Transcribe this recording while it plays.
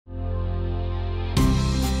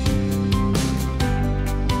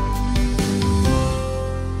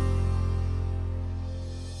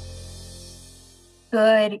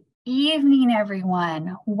Good evening,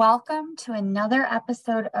 everyone. Welcome to another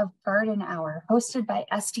episode of Garden Hour, hosted by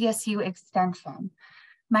SDSU Extension.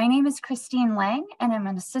 My name is Kristine Lang, and I'm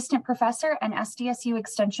an assistant professor and SDSU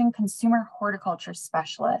Extension Consumer Horticulture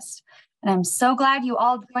Specialist. And I'm so glad you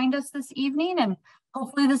all joined us this evening, and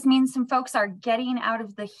hopefully this means some folks are getting out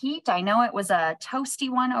of the heat. I know it was a toasty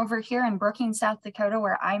one over here in Brookings, South Dakota,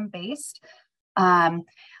 where I'm based.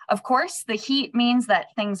 Of course, the heat means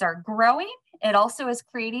that things are growing. It also is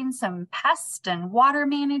creating some pest and water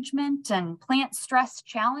management and plant stress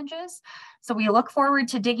challenges. So we look forward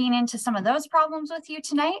to digging into some of those problems with you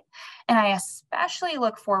tonight. And I especially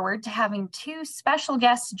look forward to having two special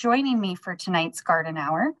guests joining me for tonight's Garden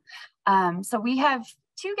Hour. So we have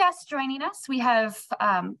two guests joining us. We have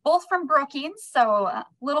both from Brookings, so a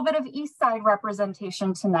little bit of East Side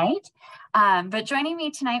representation tonight. But joining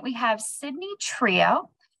me tonight, we have Sidonia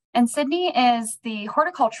Trio. And Sydney is the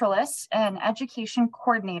horticulturalist and education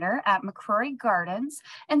coordinator at McCrory Gardens.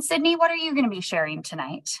 And Sydney, what are you going to be sharing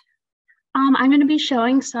tonight? I'm going to be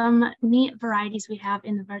showing some neat varieties we have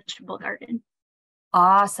in the vegetable garden.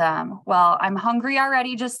 Awesome. Well, I'm hungry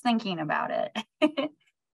already just thinking about it.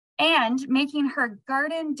 And making her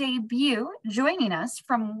garden debut, joining us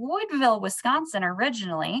from Woodville, Wisconsin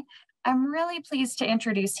originally, I'm really pleased to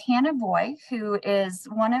introduce Hannah Voye, who is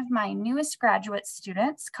one of my newest graduate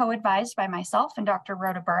students, co-advised by myself and Dr.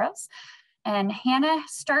 Rhoda Burrows. And Hannah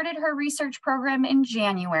started her research program in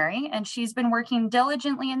January, and she's been working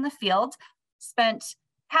diligently in the field, spent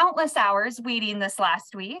countless hours weeding this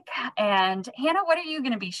last week. And Hannah, what are you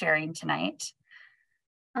going to be sharing tonight?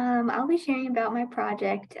 I'll be sharing about my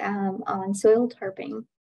project on soil tarping.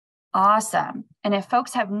 Awesome. And if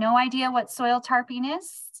folks have no idea what soil tarping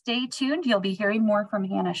is, stay tuned. You'll be hearing more from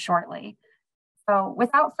Hannah shortly. So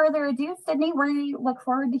without further ado, Sydney, we look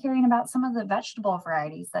forward to hearing about some of the vegetable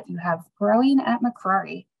varieties that you have growing at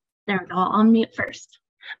McCrory. There we go. I'll mute first.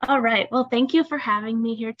 All right. Well, thank you for having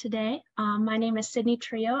me here today. My name is Sidonia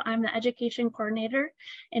Trio. I'm the education coordinator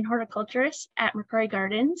and horticulturist at McCrory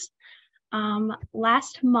Gardens.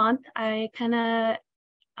 Last month, I kind of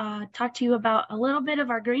talked to you about a little bit of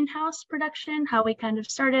our greenhouse production, how we kind of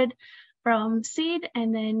started from seed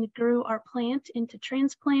and then grew our plant into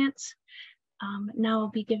transplants. Now I'll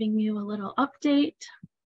be giving you a little update.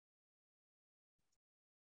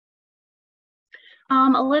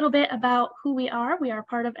 A little bit about who we are. We are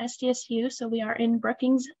part of SDSU, so we are in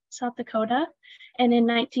Brookings, South Dakota. And in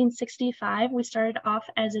 1965, we started off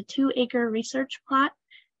as a 2-acre research plot.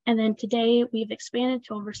 And then today we've expanded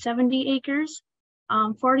to over 70 acres.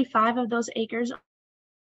 45 of those acres are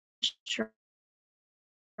shrubs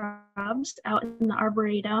out in the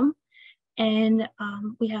Arboretum. And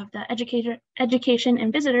we have the Education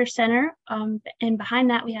and Visitor Center. And behind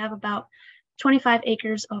that, we have about 25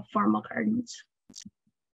 acres of formal gardens.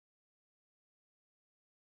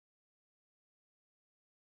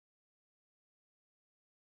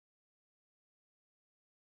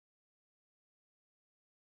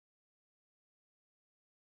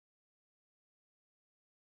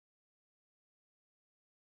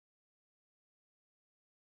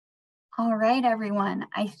 All right, everyone.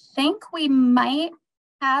 I think we might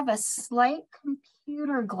have a slight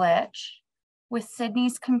computer glitch with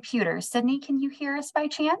Sydney's computer. Sydney, can you hear us by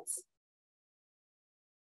chance?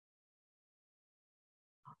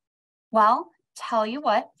 Well, tell you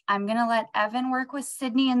what, I'm going to let Evan work with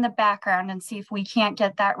Sydney in the background and see if we can't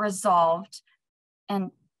get that resolved.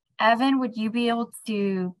 And Evan, would you be able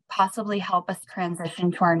to possibly help us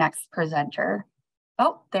transition to our next presenter?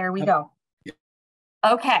 Oh, there we go.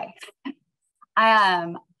 Okay.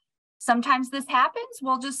 Sometimes this happens.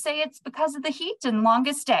 We'll just say it's because of the heat and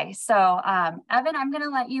longest day. So Evan, I'm going to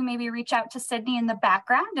let you maybe reach out to Sydney in the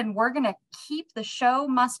background, and we're going to keep the show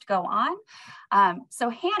must go on. So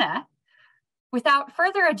Hannah, without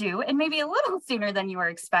further ado, and maybe a little sooner than you were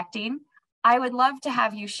expecting, I would love to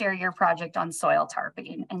have you share your project on soil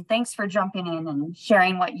tarping. And thanks for jumping in and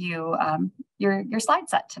sharing what you your slide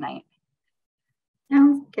set tonight.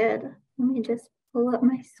 Sounds good. Let me just pull up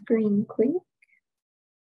my screen quick.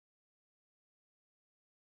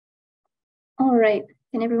 All right.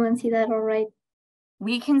 Can everyone see that all right?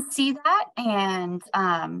 We can see that, and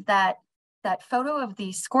that photo of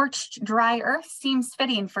the scorched, dry earth seems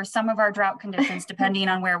fitting for some of our drought conditions, depending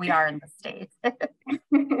on where we are in the state.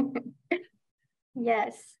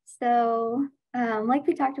 Yes. So like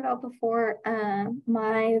we talked about before,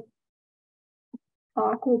 my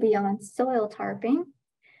talk will be on soil tarping.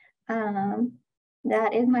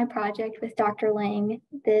 That is my project with Dr. Lang.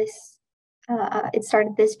 It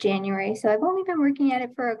started this January, so I've only been working at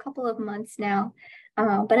it for a couple of months now.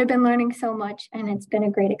 But I've been learning so much, and it's been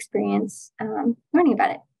a great experience learning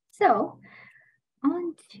about it. So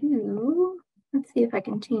on to, let's see if I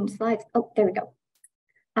can change slides. Oh, there we go.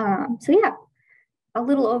 So yeah, a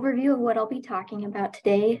little overview of what I'll be talking about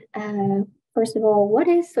today. First of all, what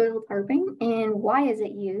is soil tarping and why is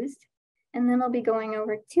it used? And then I'll be going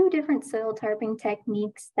over 2 different soil tarping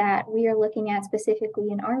techniques that we are looking at specifically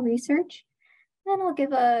in our research. Then I'll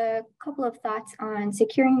give a couple of thoughts on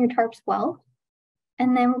securing your tarps well,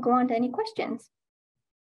 and then we'll go on to any questions.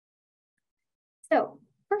 So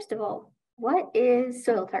first of all, what is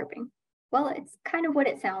soil tarping? Well, it's kind of what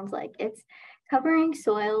it sounds like. It's covering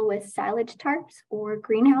soil with silage tarps or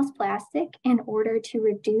greenhouse plastic in order to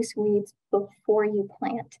reduce weeds before you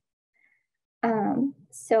plant.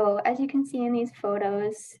 So as you can see in these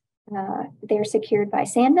photos, they're secured by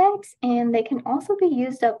sandbags, and they can also be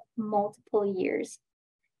used up multiple years.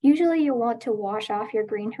 Usually you'll want to wash off your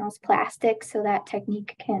greenhouse plastic so that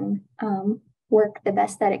technique can work the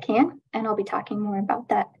best that it can, and I'll be talking more about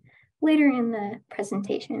that later in the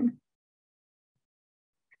presentation.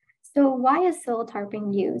 So why is soil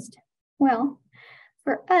tarping used? Well,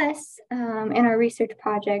 for us in our research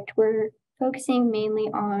project, we're focusing mainly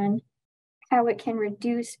on how it can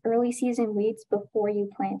reduce early season weeds before you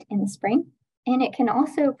plant in the spring. And it can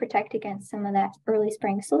also protect against some of that early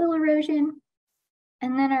spring soil erosion.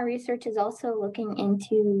 And then our research is also looking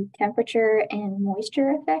into temperature and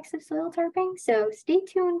moisture effects of soil tarping. So stay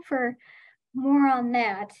tuned for more on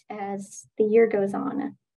that as the year goes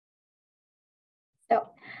on. So,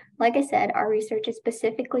 like I said, our research is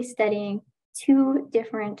specifically studying 2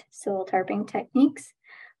 different soil tarping techniques.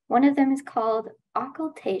 One of them is called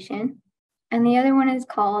occultation, and the other one is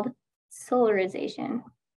called solarization.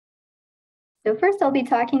 So first I'll be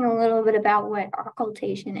talking a little bit about what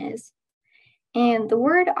occultation is. And the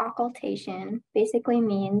word occultation basically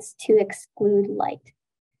means to exclude light.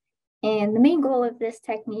 And the main goal of this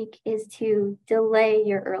technique is to delay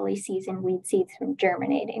your early season weed seeds from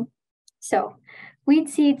germinating. So weed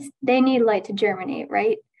seeds, they need light to germinate,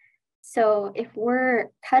 right? So if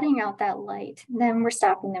we're cutting out that light, then we're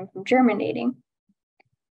stopping them from germinating.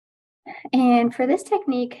 And for this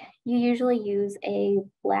technique, you usually use a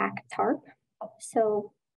black tarp.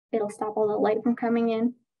 So it'll stop all the light from coming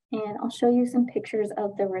in. And I'll show you some pictures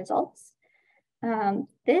of the results.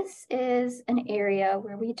 This is an area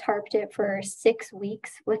where we tarped it for 6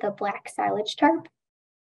 weeks with a black silage tarp.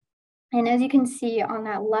 And as you can see on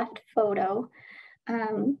that left photo,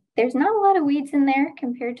 there's not a lot of weeds in there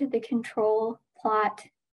compared to the control plot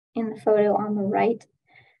in the photo on the right.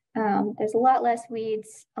 There's a lot less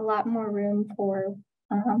weeds, a lot more room for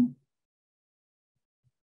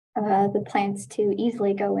the plants to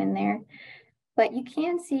easily go in there. But you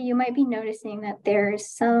can see, you might be noticing that there's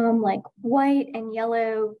some like white and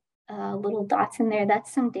yellow little dots in there.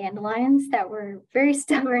 That's some dandelions that were very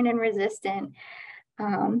stubborn and resistant.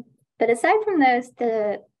 But aside from those,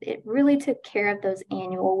 it really took care of those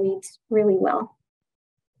annual weeds really well.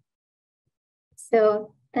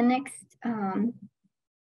 So the next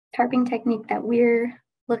tarping technique that we're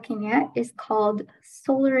looking at is called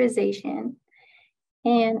solarization.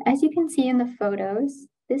 And as you can see in the photos,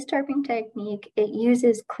 this tarping technique, it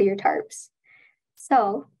uses clear tarps.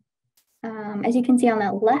 So as you can see on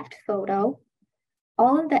that left photo,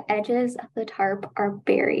 all of the edges of the tarp are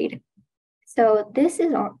buried. So this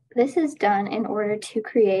is done in order to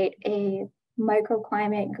create a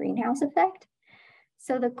microclimate greenhouse effect.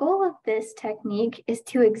 So the goal of this technique is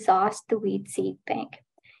to exhaust the weed seed bank.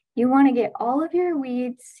 You want to get all of your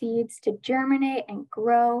weed seeds to germinate and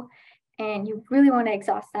grow, and you really want to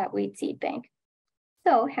exhaust that weed seed bank.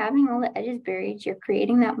 So having all the edges buried, you're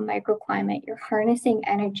creating that microclimate, you're harnessing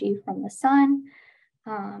energy from the sun,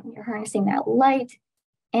 you're harnessing that light.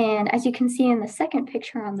 And as you can see in the second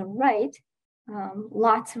picture on the right,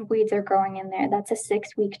 lots of weeds are growing in there. That's a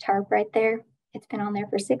 6-week tarp right there. It's been on there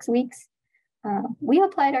for 6 weeks. We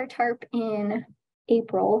applied our tarp in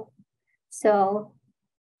April, so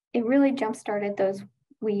it really jump-started those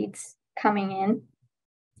weeds coming in.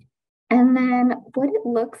 And then what it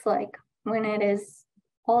looks like when it is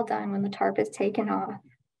all done, when the tarp is taken off,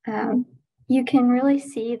 you can really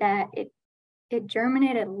see that it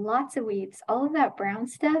germinated lots of weeds. All of that brown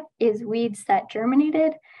stuff is weeds that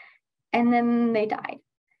germinated and then they died.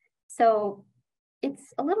 So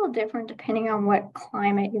it's a little different depending on what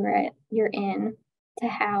climate you're in to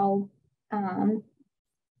how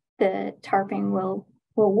the tarping will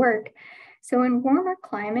work. So in warmer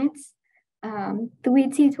climates, the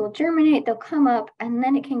weed seeds will germinate, they'll come up, and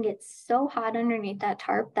then it can get so hot underneath that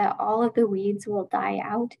tarp that all of the weeds will die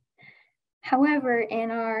out. However, in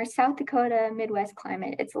our South Dakota Midwest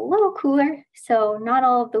climate, it's a little cooler, so not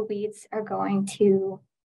all of the weeds are going to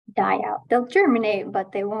die out. They'll germinate,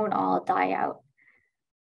 but they won't all die out.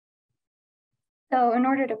 So in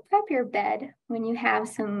order to prep your bed, when you have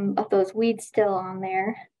some of those weeds still on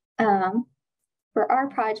there, for our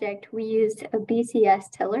project, we used a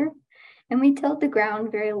BCS tiller, and we tilled the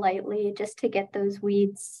ground very lightly just to get those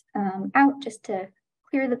weeds out, just to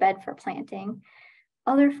clear the bed for planting.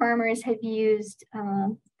 Other farmers have used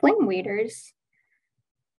flame weeders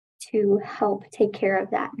to help take care of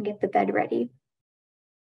that and get the bed ready.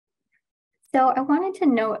 So I wanted to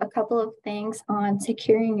note a couple of things on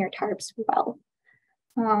securing your tarps well.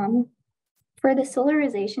 For the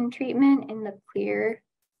solarization treatment in the clear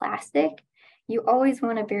plastic, you always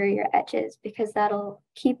want to bury your edges because that'll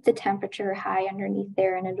keep the temperature high underneath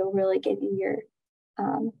there, and it'll really give you your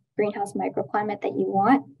greenhouse microclimate that you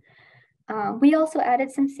want. We also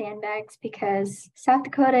added some sandbags because South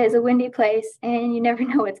Dakota is a windy place and you never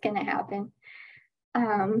know what's going to happen.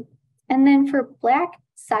 And then for black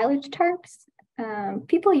silage tarps,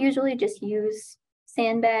 people usually just use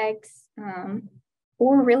sandbags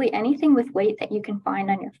or really anything with weight that you can find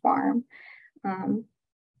on your farm.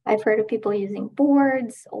 I've heard of people using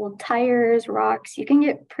boards, old tires, rocks. You can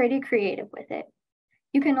get pretty creative with it.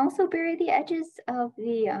 You can also bury the edges of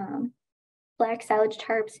the black silage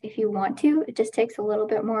tarps if you want to. It just takes a little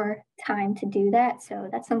bit more time to do that. So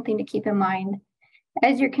that's something to keep in mind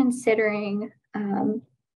as you're considering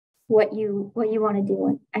what you want to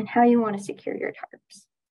do and how you want to secure your tarps.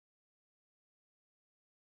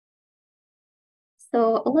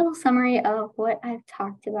 So a little summary of what I've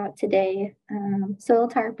talked about today. Soil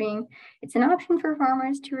tarping, it's an option for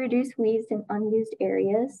farmers to reduce weeds in unused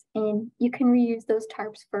areas, and you can reuse those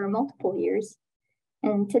tarps for multiple years.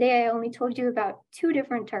 And today I only told you about 2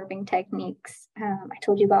 different tarping techniques. I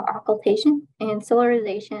told you about occultation and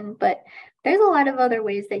solarization, but there's a lot of other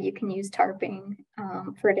ways that you can use tarping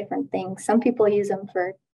for different things. Some people use them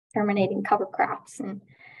for terminating cover crops and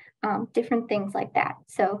different things like that.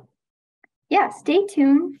 So yeah, stay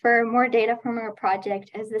tuned for more data from our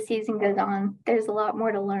project as the season goes on. There's a lot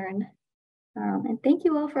more to learn. And thank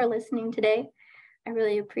you all for listening today. I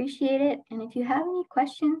really appreciate it. And if you have any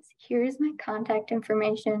questions, here's my contact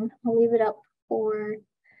information. I'll leave it up for a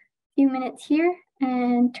few minutes here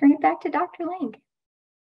and turn it back to Dr. Lang.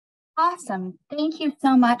 Awesome. Thank you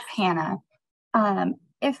so much, Hannah.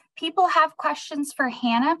 If people have questions for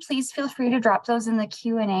Hannah, please feel free to drop those in the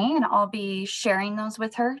Q&A and I'll be sharing those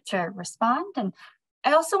with her to respond. And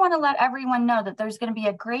I also want to let everyone know that there's going to be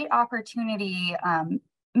a great opportunity.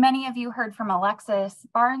 Many of you heard from Alexis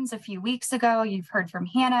Barnes a few weeks ago. You've heard from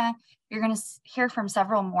Hannah. You're going to hear from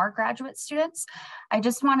several more graduate students. I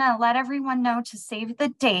just want to let everyone know to save the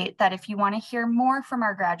date that if you want to hear more from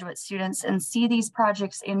our graduate students and see these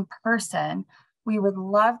projects in person, we would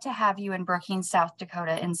love to have you in Brookings, South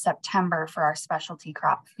Dakota in September for our specialty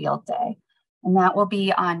crop field day. And that will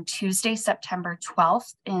be on Tuesday, September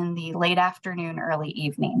 12th in the late afternoon, early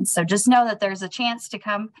evening. So just know that there's a chance to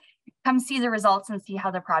come see the results and see how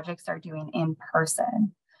the projects are doing in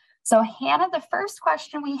person. So Hannah, the first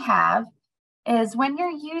question we have is, when you're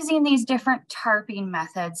using these different tarping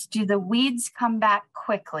methods, do the weeds come back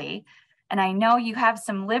quickly? And I know you have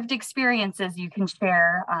some lived experiences you can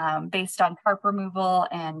share based on tarp removal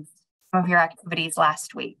and some of your activities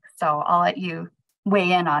last week. So I'll let you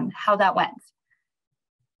weigh in on how that went.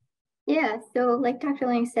 Yeah, so like Dr.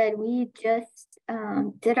 Lang said, we just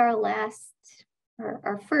did our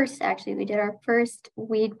first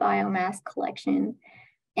weed biomass collection.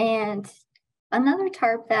 And another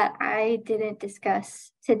tarp that I didn't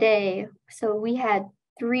discuss today, so we had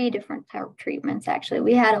 3 different tarp treatments actually.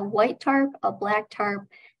 We had a white tarp, a black tarp,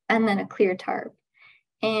 and then a clear tarp.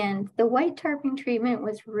 And the white tarping treatment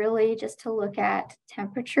was really just to look at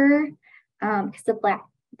temperature, because the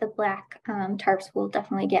black tarps will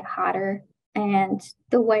definitely get hotter. And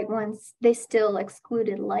the white ones, they still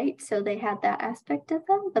excluded light, so they had that aspect of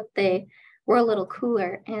them, but they were a little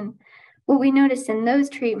cooler. And what we noticed in those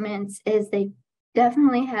treatments is they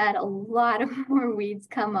definitely had a lot of more weeds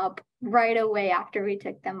come up right away after we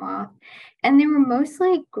took them off. And they were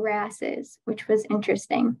mostly grasses, which was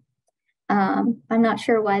interesting. I'm not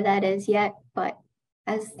sure why that is yet, but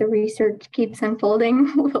as the research keeps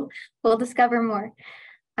unfolding, we'll discover more.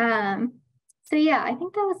 So yeah, I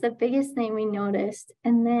think that was the biggest thing we noticed.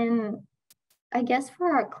 And then I guess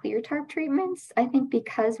for our clear tarp treatments, I think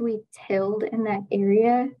because we tilled in that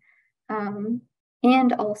area,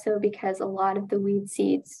 and also because a lot of the weed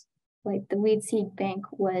seeds, like the weed seed bank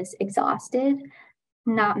was exhausted,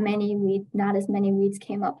 not as many weeds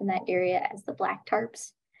came up in that area as the black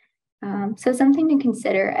tarps. So something to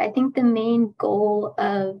consider. I think the main goal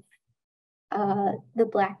of the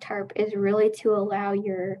black tarp is really to allow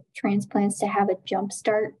your transplants to have a jump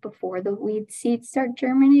start before the weed seeds start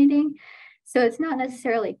germinating. So it's not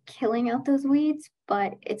necessarily killing out those weeds,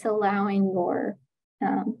 but it's allowing your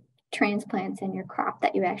transplants and your crop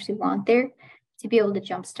that you actually want there to be able to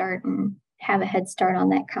jump start and have a head start on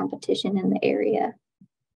that competition in the area.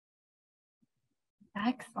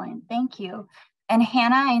 Excellent, thank you. And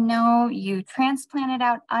Hannah, I know you transplanted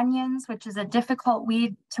out onions, which is a difficult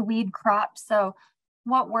weed to weed crop. So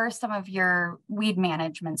what were some of your weed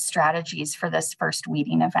management strategies for this first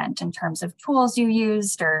weeding event in terms of tools you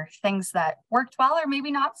used or things that worked well or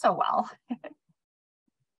maybe not so well?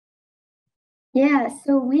 Yeah,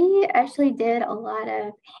 so we actually did a lot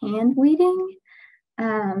of hand weeding.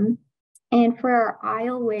 And for our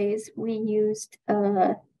aisleways, we used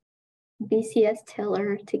a BCS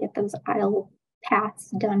tiller to get those aisle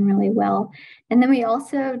paths done really well. And then we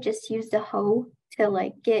also just used a hoe to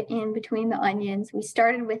like get in between the onions. We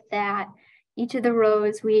started with that. Each of the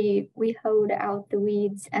rows, we hoed out the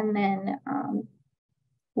weeds, and then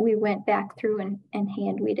we went back through and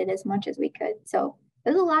hand weeded as much as we could. So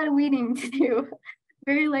there's a lot of weeding to do,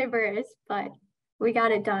 very laborious, but we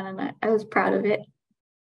got it done and I was proud of it.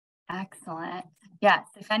 Excellent. Yes,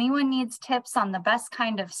 if anyone needs tips on the best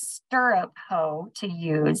kind of stirrup hoe to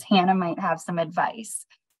use, Hannah might have some advice.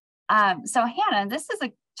 So Hannah, this is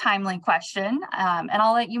a timely question, and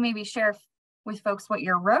I'll let you maybe share with folks what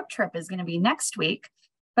your road trip is going to be next week.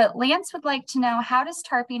 But Lance would like to know, how does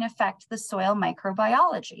tarping affect the soil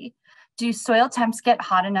microbiology? Do soil temps get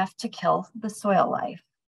hot enough to kill the soil life?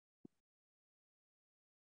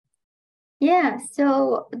 Yeah,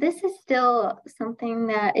 so this is still something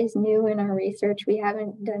that is new in our research. We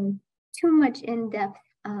haven't done too much in-depth,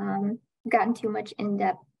 gotten too much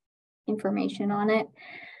in-depth information on it.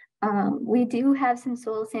 We do have some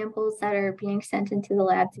soil samples that are being sent into the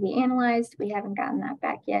lab to be analyzed. We haven't gotten that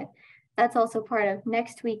back yet. That's also part of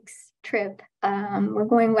next week's trip. We're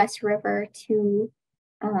going West River to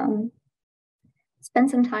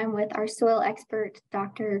spend some time with our soil expert,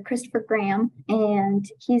 Dr. Christopher Graham, and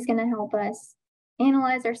he's going to help us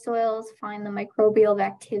analyze our soils, find the microbial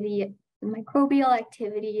activity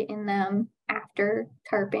in them after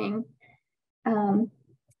tarping.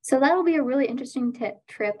 So that'll be a really interesting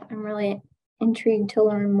trip. I'm really intrigued to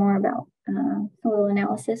learn more about soil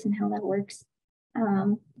analysis and how that works.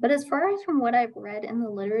 But as far as from what I've read in the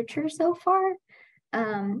literature so far,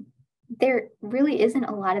 there really isn't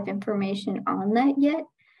a lot of information on that yet,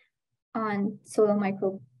 on soil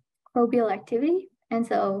microbial activity. And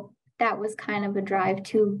so that was kind of a drive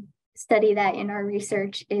to study that in our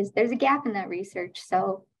research. There's a gap in that research,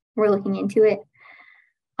 so we're looking into it.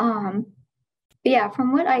 But yeah,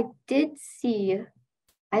 from what I did see,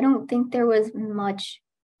 I don't think there was much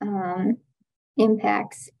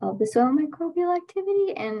impacts of the soil microbial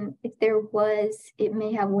activity. And if there was, it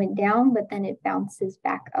may have went down, but then it bounces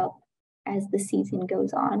back up as the season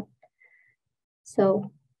goes on.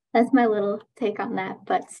 So that's my little take on that,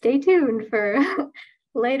 but stay tuned for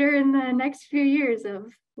later in the next few years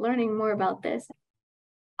of learning more about this.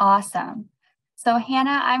 Awesome. So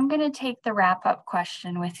Hannah, I'm going to take the wrap-up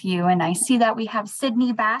question with you, and I see that we have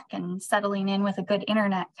Sydney back and settling in with a good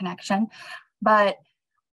internet connection, but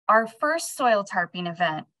our first soil tarping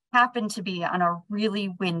event happened to be on a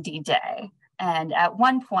really windy day. And at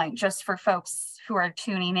one point, just for folks who are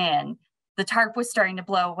tuning in, the tarp was starting to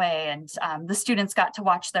blow away, and the students got to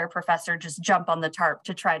watch their professor just jump on the tarp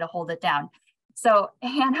to try to hold it down. So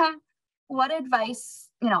Hannah, what advice,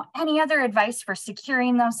 any other advice for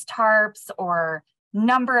securing those tarps, or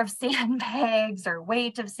number of sandbags or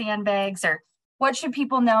weight of sandbags, or what should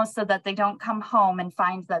people know so that they don't come home and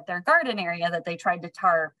find that their garden area that they tried to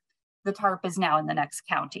tarp, the tarp is now in the next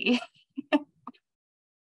county?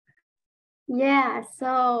 Yeah,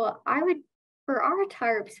 so for our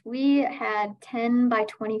tarps, we had 10 by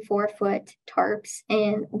 24 foot tarps,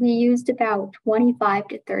 and we used about 25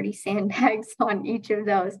 to 30 sandbags on each of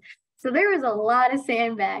those. So there was a lot of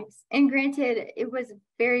sandbags. And granted, it was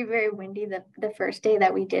very, very windy the first day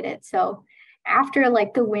that we did it. So after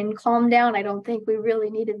like the wind calmed down, I don't think we really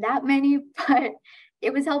needed that many, but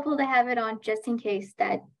it was helpful to have it on just in case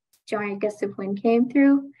that giant gust of wind came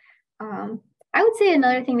through. I would say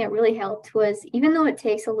another thing that really helped was, even though it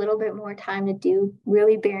takes a little bit more time to do,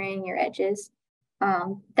 really burying your edges,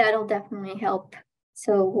 that'll definitely help.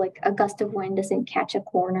 So like a gust of wind doesn't catch a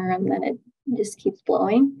corner and then it just keeps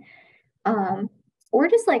blowing. Or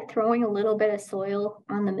just like throwing a little bit of soil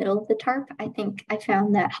on the middle of the tarp. I think I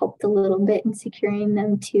found that helped a little bit in securing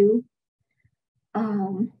them too.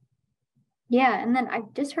 Yeah, and then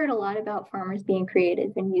I've just heard a lot about farmers being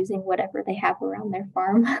creative and using whatever they have around their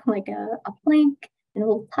farm, like a plank, an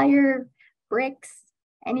old tire, bricks,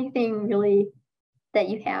 anything really that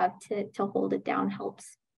you have to hold it down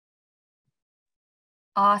helps.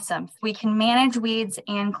 Awesome. We can manage weeds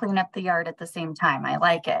and clean up the yard at the same time. I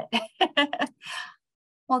like it.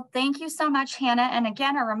 Well, thank you so much, Hannah. And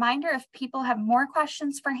again, a reminder, if people have more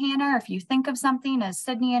questions for Hannah, or if you think of something as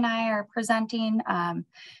Sydney and I are presenting,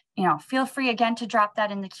 feel free again to drop that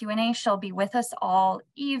in the Q&A. She'll be with us all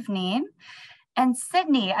evening. And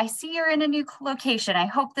Sydney, I see you're in a new location. I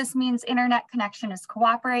hope this means internet connection is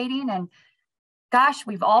cooperating. And gosh,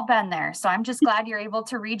 we've all been there. So I'm just glad you're able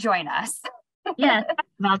to rejoin us. Yeah,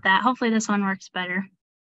 about that. Hopefully this one works better.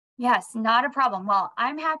 Yes, not a problem. Well,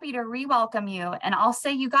 I'm happy to re-welcome you, and I'll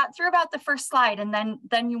say you got through about the first slide and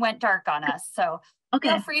then you went dark on us. So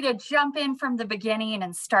Feel free to jump in from the beginning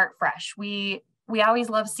and start fresh. We always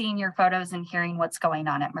love seeing your photos and hearing what's going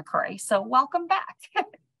on at McCrory. So welcome back.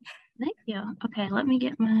 Thank you. Okay, let me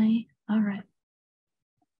get all right.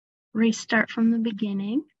 Restart from the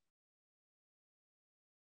beginning.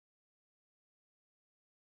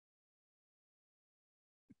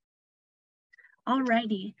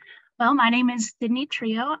 Alrighty. Well, my name is Sidonia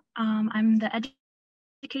Trio. I'm the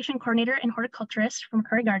education coordinator and horticulturist from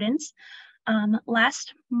McCrory Gardens.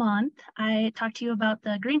 Last month, I talked to you about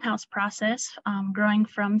the greenhouse process, growing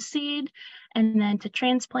from seed and then to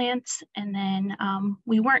transplants. And then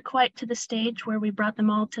we weren't quite to the stage where we brought them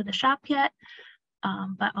all to the shop yet,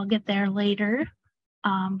 but I'll get there later.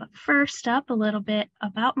 But first up, a little bit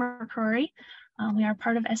about McCrory. We are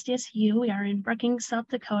part of SDSU. We are in Brookings, South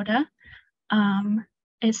Dakota.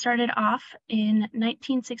 It started off in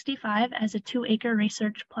 1965 as a 2-acre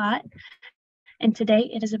research plot, and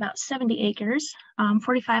today it is about 70 acres.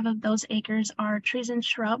 45 of those acres are trees and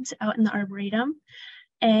shrubs out in the Arboretum,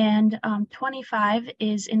 and 25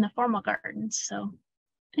 is in the formal gardens. So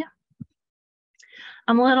yeah.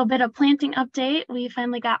 A little bit of planting update. We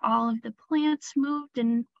finally got all of the plants moved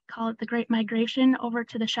and call it the Great Migration over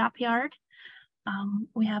to the shop yard.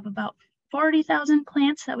 We have about 40,000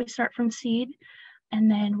 plants that we start from seed, and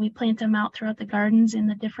then we plant them out throughout the gardens in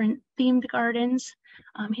the different themed gardens.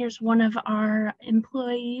 Here's one of our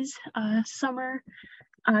employees, Summer.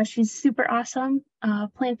 She's super awesome,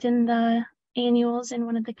 planting the annuals in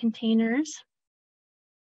one of the containers.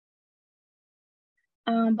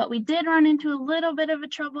 But we did run into a little bit of a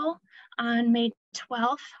trouble on May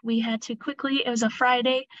 12th. We had to quickly, it was a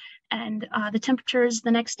Friday, and the temperatures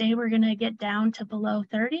the next day were going to get down to below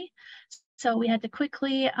 30. So we had to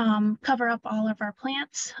quickly cover up all of our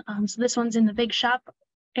plants. So this one's in the big shop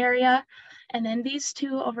area. And then these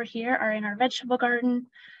two over here are in our vegetable garden.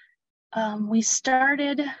 We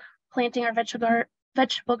started planting our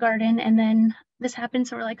vegetable garden, and then this happened.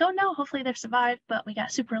 So we're like, oh no, hopefully they survive. But we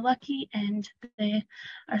got super lucky and they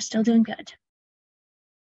are still doing good.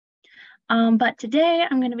 But today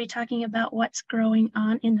I'm going to be talking about what's growing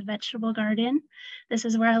on in the vegetable garden. This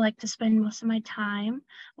is where I like to spend most of my time,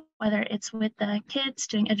 whether it's with the kids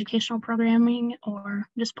doing educational programming or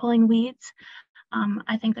just pulling weeds.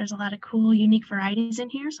 I think there's a lot of cool, unique varieties in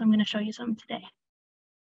here, so I'm going to show you some today.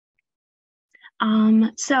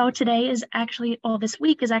 So today is actually, this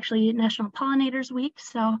week is actually National Pollinators Week.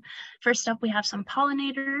 So first up, we have some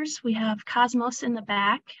pollinators. We have cosmos in the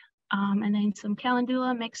back, and then some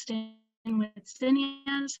calendula mixed in with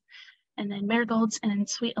zinnias, and then marigolds and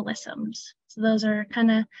sweet alyssums. So those are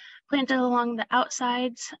kind of planted along the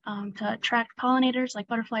outsides to attract pollinators like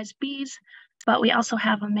butterflies, bees, but we also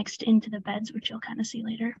have them mixed into the beds, which you'll kind of see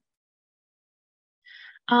later.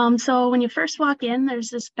 So when you first walk in,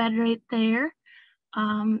 there's this bed right there.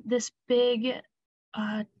 This big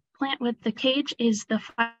plant with the cage is the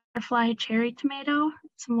firefly cherry tomato.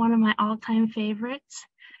 It's one of my all-time favorites.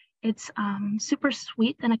 It's super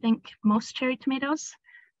sweet than I think most cherry tomatoes.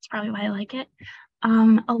 That's probably why I like it.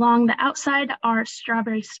 Along the outside are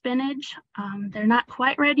strawberry spinach. They're not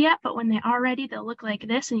quite red yet, but when they are ready, they'll look like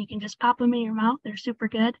this, and you can just pop them in your mouth. They're super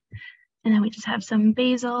good. And then we just have some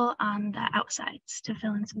basil on the outsides to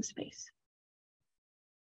fill in some space.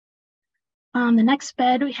 The next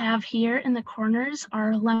bed we have here in the corners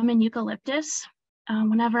are lemon eucalyptus.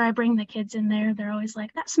 Whenever I bring the kids in there, they're always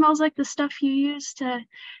like, that smells like the stuff you use to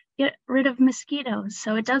get rid of mosquitoes.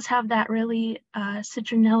 So it does have that really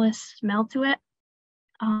citronella smell to it.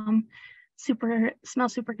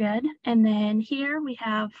 Smells super good. And then here we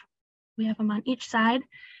have them on each side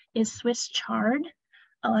is Swiss chard.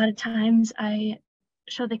 A lot of times I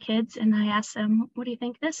show the kids and I ask them, what do you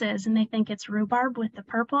think this is? And they think it's rhubarb with the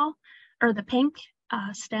purple or the pink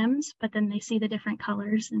stems, but then they see the different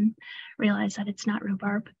colors and realize that it's not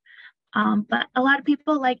rhubarb. But a lot of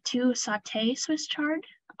people like to saute Swiss chard.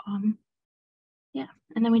 Yeah,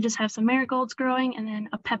 and then we just have some marigolds growing and then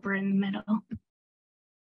a pepper in the middle.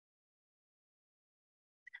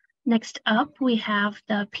 Next up, we have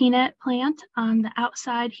the peanut plant on the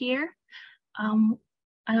outside here.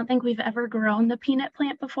 I don't think we've ever grown the peanut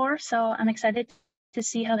plant before, so I'm excited to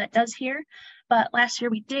see how that does here. But last year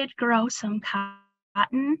we did grow some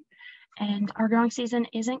cotton, and our growing season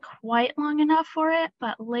isn't quite long enough for it,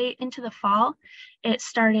 but late into the fall, it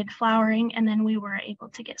started flowering, and then we were able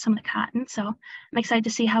to get some of the cotton. So I'm excited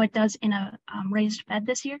to see how it does in a raised bed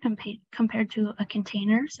this year compared to a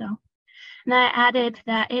container. So, and I added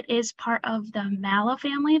that it is part of the Mallow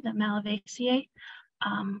family, the Mallovaceae.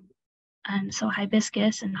 And so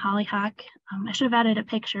hibiscus and hollyhock. I should have added a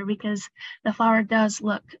picture because the flower does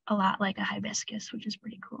look a lot like a hibiscus, which is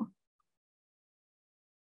pretty cool.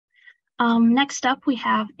 Next up, we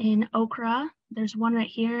have an okra. There's one right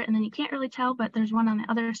here, and then you can't really tell, but there's one on the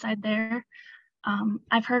other side there.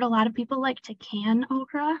 I've heard a lot of people like to can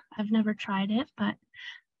okra. I've never tried it, but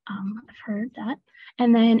I've heard that.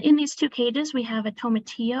 And then in these two cages, we have a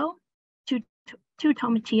tomatillo, two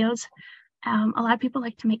tomatillos. A lot of people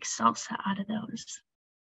like to make salsa out of those.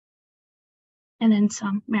 And then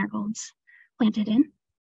some marigolds planted in.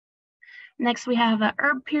 Next, we have an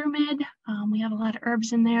herb pyramid. We have a lot of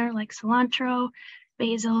herbs in there like cilantro,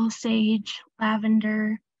 basil, sage,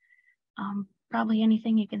 lavender, probably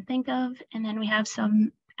anything you can think of. And then we have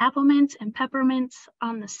some apple mints and peppermints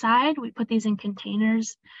on the side. We put these in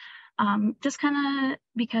containers just kind of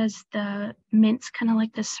because the mints kind of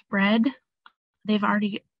like to spread. They've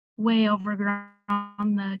already way overgrown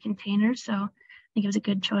the container, so I think it was a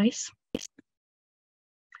good choice.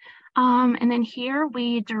 And then here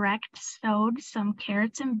we direct sowed some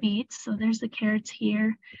carrots and beets. So there's the carrots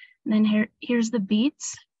here, and then here's the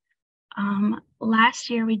beets. Last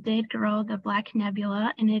year we did grow the Black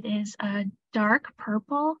Nebula, and it is a dark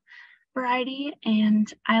purple variety.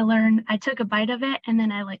 And I took a bite of it, and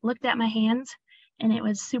then I looked at my hands, and it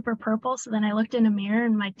was super purple. So then I looked in a mirror,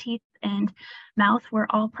 and my teeth and mouth were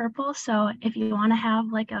all purple. So if you want to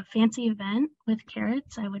have like a fancy event with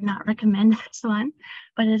carrots, I would not recommend this one,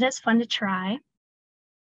 but it is fun to try.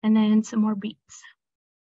 And then some more beets.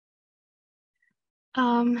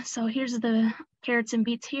 So here's the carrots and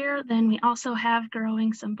beets here. Then we also have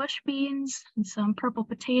growing some bush beans and some purple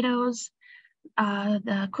potatoes.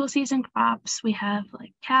 The cool season crops, we have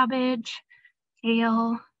like cabbage,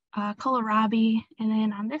 kale, kohlrabi, and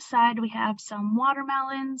then on this side we have some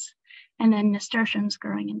watermelons and then nasturtiums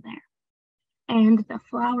growing in there. And the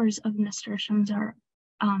flowers of nasturtiums are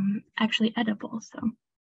actually edible. So,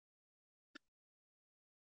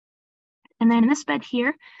 and then in this bed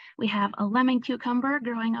here we have a lemon cucumber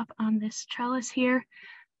growing up on this trellis here.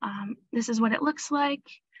 This is what it looks like.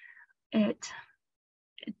 It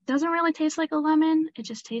doesn't really taste like a lemon. It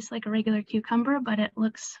just tastes like a regular cucumber, but it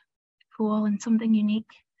looks cool and something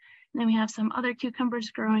unique. And then we have some other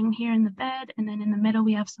cucumbers growing here in the bed. And then in the middle,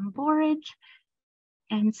 we have some borage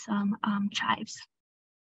and some chives.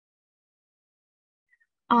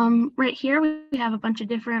 Right here, we have a bunch of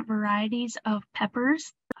different varieties of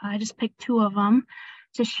peppers. I just picked two of them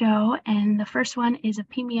to show. And the first one is a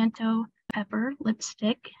pimiento pepper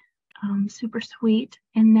lipstick, super sweet.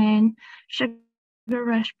 And then sugar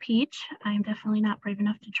rush peach. I'm definitely not brave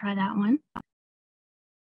enough to try that one.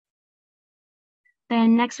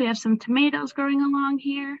 Then next we have some tomatoes growing along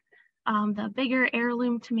here. The bigger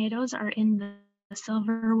heirloom tomatoes are in the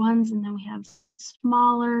silver ones, and then we have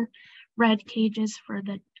smaller red cages for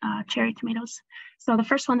the cherry tomatoes. So the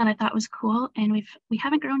first one that I thought was cool, and we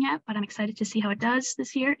haven't grown yet, but I'm excited to see how it does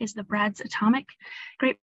this year, is the Brad's Atomic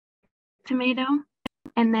grape tomato.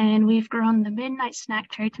 And then we've grown the Midnight Snack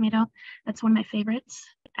cherry tomato. That's one of my favorites.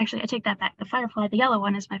 Actually, I take that back. The Firefly, the yellow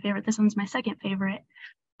one, is my favorite. This one's my second favorite.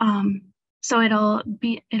 So it'll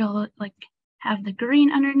like have the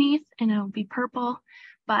green underneath and it'll be purple,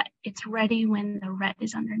 but it's ready when the red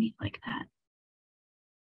is underneath like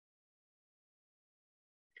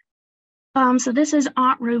that. So this is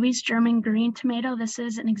Aunt Ruby's German green tomato. This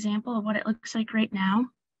is an example of what it looks like right now.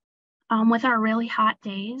 With our really hot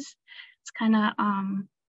days, it's kind of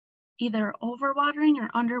either overwatering or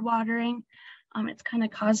underwatering. It's kind of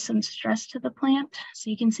caused some stress to the plant. So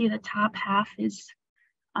you can see the top half is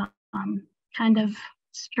kind of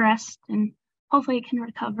stressed, and hopefully it can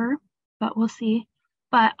recover, but we'll see.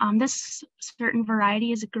 But this certain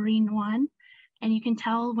variety is a green one, and you can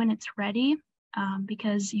tell when it's ready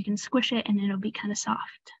because you can squish it and it'll be kind of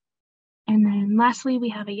soft. And then lastly, we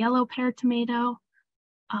have a yellow pear tomato.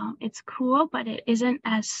 It's cool, but it isn't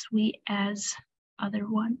as sweet as other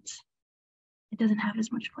ones. It doesn't have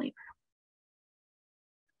as much flavor.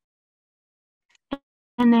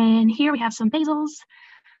 And then here we have some basils.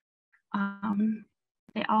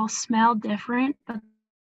 They all smell different, but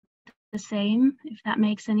the same, if that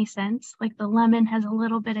makes any sense. Like the lemon has a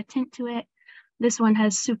little bit of tint to it. This one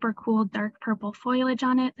has super cool dark purple foliage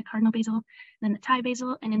on it, the cardinal basil, then the Thai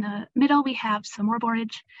basil. And in the middle, we have some more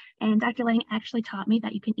borage. And Dr. Lang actually taught me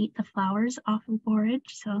that you can eat the flowers off of borage.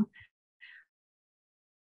 So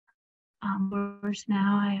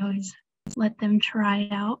now I always let them try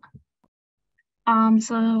it out.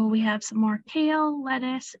 So we have some more kale,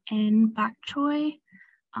 lettuce, and bok choy.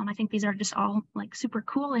 I think these are just all like super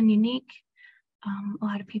cool and unique. A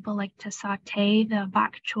lot of people like to saute the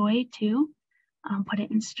bok choy too, put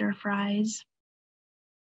it in stir fries.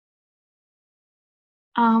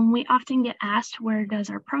 We often get asked, where does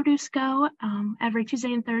our produce go? Every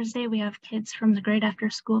Tuesday and Thursday, we have kids from the Great After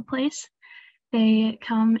School Place. They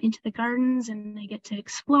come into the gardens and they get to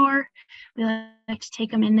explore. We like to take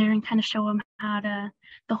them in there and kind of show them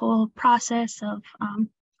the whole process of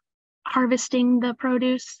harvesting the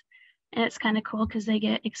produce. And it's kind of cool because they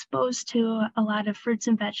get exposed to a lot of fruits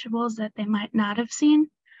and vegetables that they might not have seen.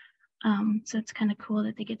 So it's kind of cool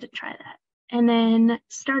that they get to try that. And then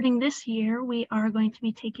starting this year, we are going to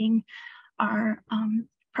be taking our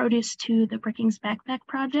produce to the Brookings Backpack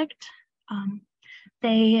Project.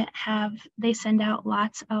 They send out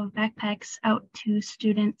lots of backpacks out to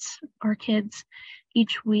students or kids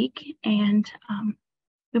each week. And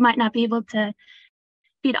we might not be able to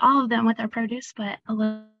feed all of them with our produce, but a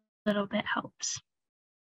little bit helps.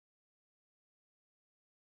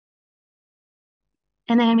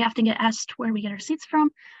 And then we often get asked where we get our seeds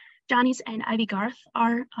from. Johnny's and Ivy Garth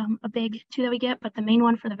are a big two that we get, but the main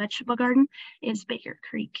one for the vegetable garden is Baker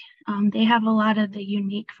Creek. They have a lot of the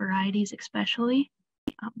unique varieties, especially.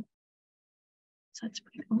 So it's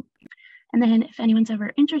pretty cool. And then if anyone's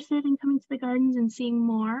ever interested in coming to the gardens and seeing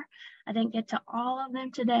more, I didn't get to all of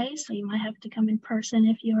them today, so you might have to come in person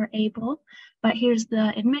if you are able. But here's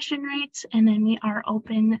the admission rates, and then we are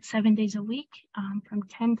open 7 days a week from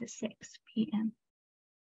 10 to 6 p.m.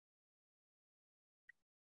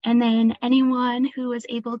 And then anyone who was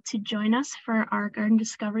able to join us for our Garden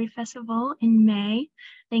Discovery Festival in May,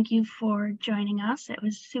 thank you for joining us. It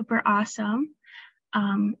was super awesome.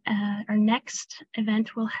 Our next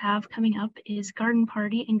event we'll have coming up is Garden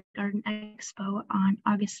Party and Garden Expo on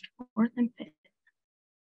August 4th and 5th. Is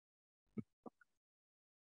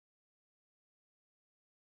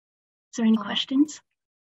there any questions?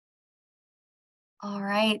 All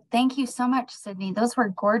right, thank you so much, Sydney. Those were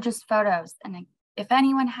gorgeous photos. And if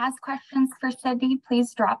anyone has questions for Sydney,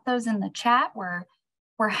 please drop those in the chat. We're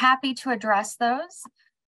happy to address those.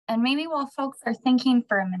 And maybe while folks are thinking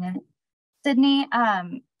for a minute, Sydney,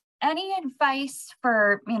 any advice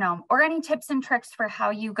for, or any tips and tricks for how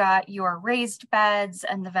you got your raised beds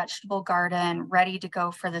and the vegetable garden ready to go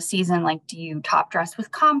for the season? Like, do you top dress with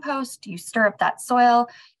compost? Do you stir up that soil?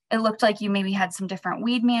 It looked like you maybe had some different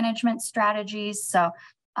weed management strategies. So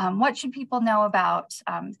what should people know about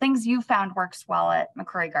things you found works well at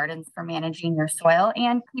McCrory Gardens for managing your soil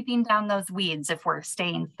and keeping down those weeds if we're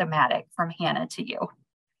staying thematic from Hannah to you?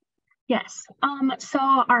 Yes, so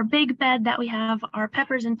our big bed that we have our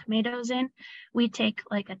peppers and tomatoes in, we take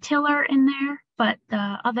like a tiller in there, but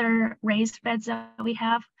the other raised beds that we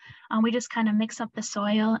have, we just kind of mix up the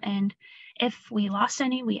soil, and if we lost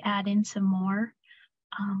any, we add in some more.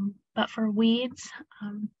 But for weeds,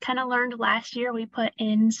 kind of learned last year, we put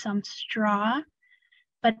in some straw,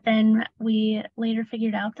 but then we later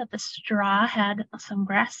figured out that the straw had some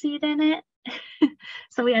grass seed in it.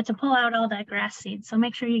 So we had to pull out all that grass seed. So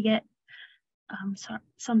make sure you get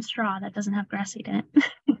some straw that doesn't have grass seed in it.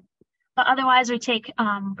 But otherwise, we take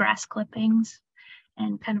grass clippings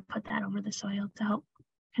and kind of put that over the soil to help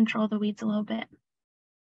control the weeds a little bit.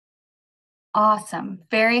 Awesome.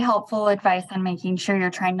 Very helpful advice on making sure you're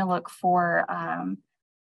trying to look for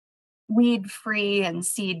weed-free and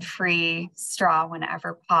seed-free straw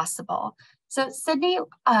whenever possible. So Sydney,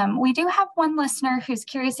 we do have one listener who's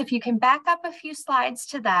curious if you can back up a few slides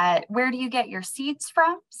to that. Where do you get your seeds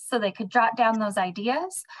from? So they could jot down those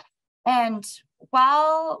ideas. And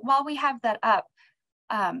while we have that up,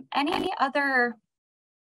 any other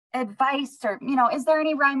advice or, is there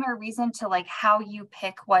any rhyme or reason to like how you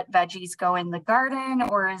pick what veggies go in the garden,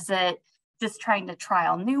 or is it just trying to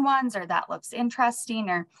trial new ones, or that looks interesting,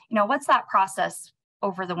 or, what's that process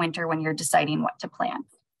over the winter when you're deciding what to plant?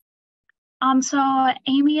 So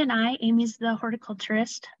Amy's the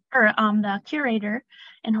horticulturist, or the curator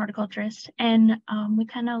and horticulturist, and we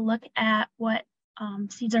kind of look at what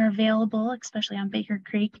seeds are available, especially on Baker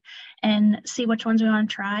Creek, and see which ones we want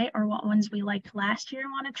to try, or what ones we liked last year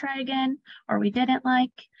and want to try again, or we didn't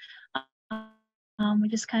like. We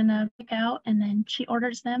just kind of pick out, and then she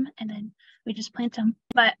orders them, and then we just plant them.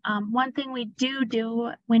 But one thing we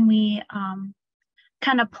do when we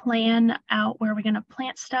kind of plan out where we're going to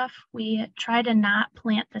plant stuff, we try to not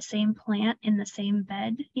plant the same plant in the same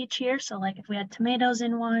bed each year. So like if we had tomatoes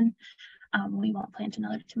in one, we won't plant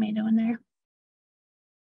another tomato in there.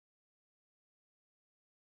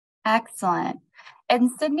 Excellent. And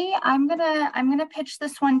Sydney, I'm gonna pitch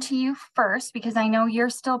this one to you first because I know you're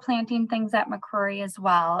still planting things at McCrory as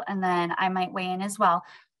well, and then I might weigh in as well.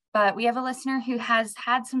 But we have a listener who has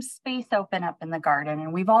had some space open up in the garden,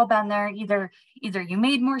 and we've all been there. Either you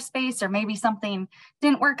made more space or maybe something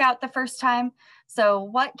didn't work out the first time. So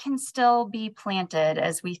what can still be planted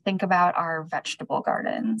as we think about our vegetable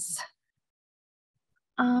gardens?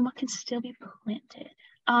 What can still be planted?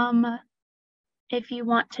 If you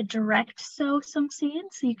want to direct sow some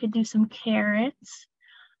seeds, you could do some carrots.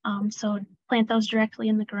 So plant those directly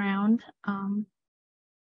in the ground.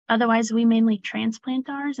 Otherwise, we mainly transplant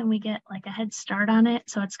ours and we get like a head start on it.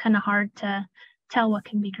 So it's kind of hard to tell what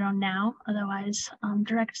can be grown now. Otherwise,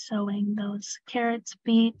 direct sowing those carrots,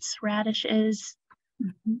 beets, radishes.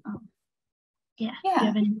 Yeah. Do you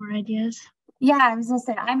have any more ideas? Yeah, I was gonna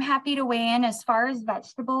say, I'm happy to weigh in as far as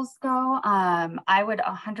vegetables go. I would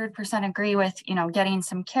 100% agree with, getting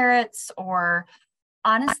some carrots, or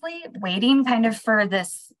honestly, waiting kind of for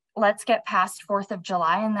this, let's get past 4th of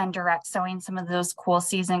July and then direct sowing some of those cool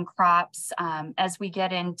season crops as we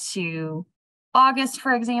get into August,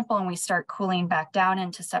 for example, and we start cooling back down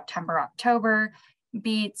into September, October.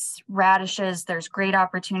 Beets, radishes, there's great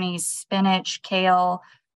opportunities, spinach, kale,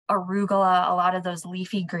 arugula, a lot of those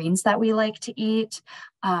leafy greens that we like to eat.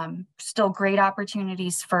 Still great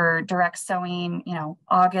opportunities for direct sowing,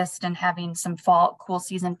 August, and having some cool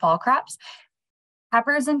season fall crops.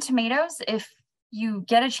 Peppers and tomatoes, if you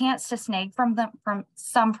get a chance to snag from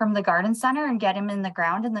the garden center and get them in the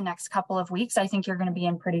ground in the next couple of weeks, I think you're going to be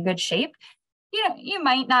in pretty good shape. You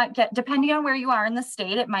might not get, depending on where you are in the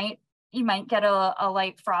state, you might get a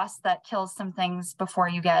light frost that kills some things before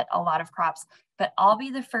you get a lot of crops. But I'll be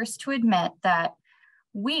the first to admit that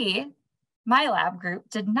my lab group,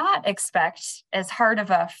 did not expect as hard of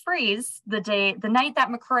a freeze the night that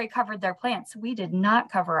McCrory covered their plants. We did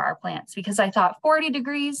not cover our plants because I thought 40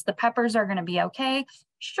 degrees, the peppers are going to be okay.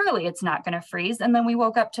 Surely it's not going to freeze. And then we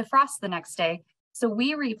woke up to frost the next day. So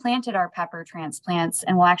we replanted our pepper transplants,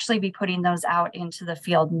 and we'll actually be putting those out into the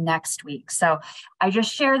field next week. So I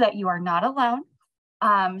just share that you are not alone.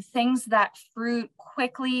 Things that fruit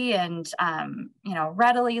quickly and,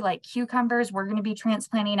 readily, like cucumbers, we're going to be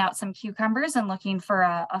transplanting out some cucumbers and looking for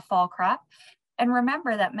a fall crop. And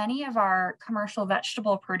remember that many of our commercial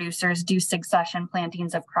vegetable producers do succession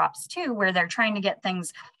plantings of crops too, where they're trying to get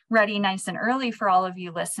things ready nice and early for all of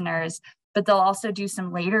you listeners, but they'll also do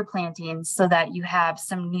some later plantings so that you have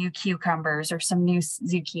some new cucumbers or some new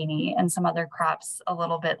zucchini and some other crops a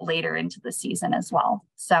little bit later into the season as well.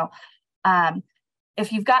 So,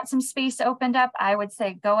 if you've got some space opened up, I would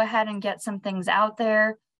say go ahead and get some things out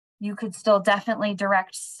there. You could still definitely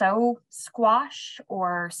direct sow squash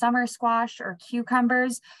or summer squash or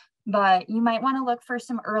cucumbers, but you might want to look for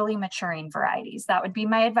some early maturing varieties. That would be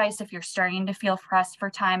my advice if you're starting to feel pressed for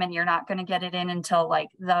time and you're not going to get it in until like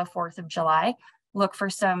the 4th of July. Look for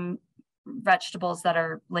some vegetables that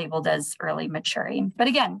are labeled as early maturing. But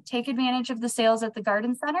again, take advantage of the sales at the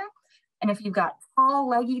garden center. And if you've got tall,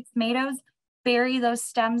 leggy tomatoes, bury those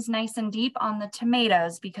stems nice and deep on the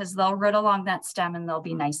tomatoes because they'll root along that stem and they'll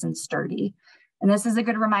be nice and sturdy. And this is a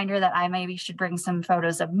good reminder that I maybe should bring some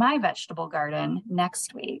photos of my vegetable garden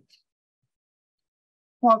next week.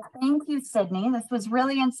 Well, thank you, Sydney. This was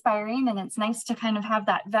really inspiring, and it's nice to kind of have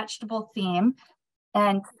that vegetable theme.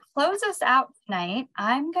 And to close us out tonight,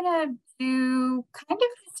 I'm gonna do kind of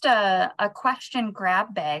just a question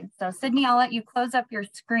grab bag. So Sydney, I'll let you close up your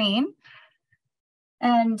screen.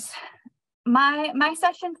 And my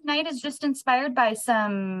session tonight is just inspired by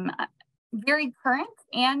some very current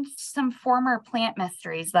and some former plant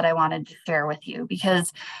mysteries that I wanted to share with you,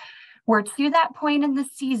 because we're to that point in the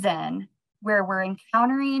season where we're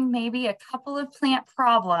encountering maybe a couple of plant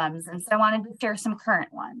problems. And so I wanted to share some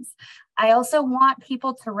current ones. I also want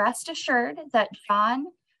people to rest assured that John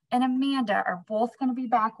and Amanda are both going to be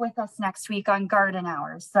back with us next week on Garden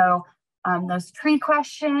Hours. So those tree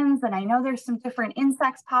questions, and I know there's some different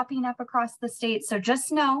insects popping up across the state. So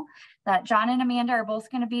just know that John and Amanda are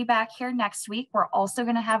both going to be back here next week. We're also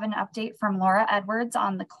going to have an update from Laura Edwards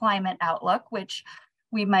on the climate outlook, which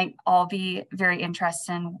we might all be very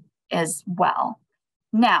interested in as well.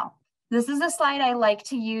 Now, This is a slide I like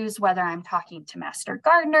to use whether I'm talking to master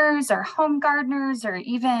gardeners or home gardeners or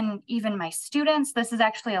even my students. This is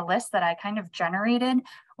actually a list that I kind of generated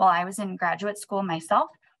while I was in graduate school myself.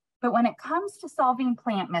 But when it comes to solving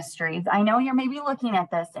plant mysteries, I know you're maybe looking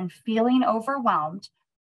at this and feeling overwhelmed,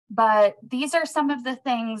 but these are some of the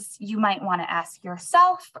things you might want to ask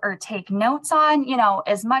yourself or take notes on,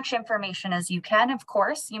 as much information as you can. Of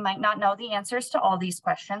course, you might not know the answers to all these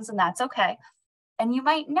questions, and that's okay. And you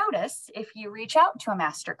might notice if you reach out to a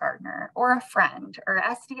master gardener or a friend or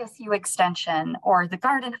SDSU extension or the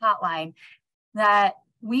garden hotline that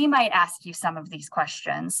we might ask you some of these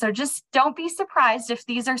questions. So just don't be surprised if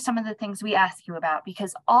these are some of the things we ask you about,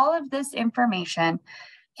 because all of this information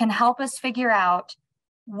can help us figure out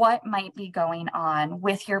what might be going on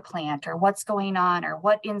with your plant, or what's going on, or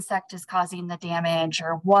what insect is causing the damage,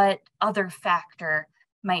 or what other factor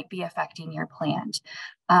might be affecting your plant.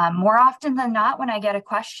 More often than not, when I get a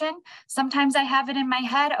question, sometimes I have it in my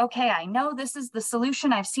head, okay, I know this is the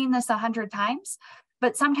solution. I've seen this 100 times,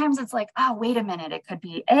 but sometimes it's like, oh, wait a minute, it could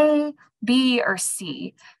be A, B, or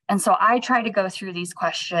C. And so I try to go through these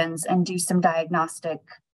questions and do some diagnostic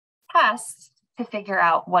tests to figure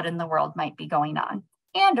out what in the world might be going on.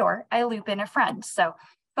 Or I loop in a friend. So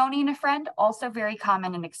phoning a friend, also very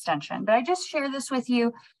common in extension. But I just share this with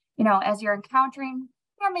you, as you're encountering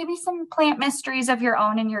maybe some plant mysteries of your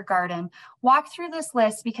own in your garden. Walk through this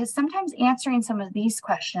list, because sometimes answering some of these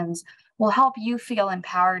questions will help you feel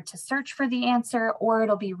empowered to search for the answer, or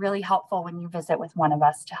it'll be really helpful when you visit with one of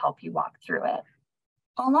us to help you walk through it.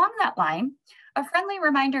 Along that line, a friendly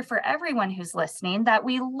reminder for everyone who's listening that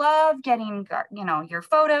we love getting, your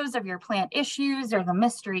photos of your plant issues or the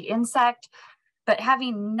mystery insect, but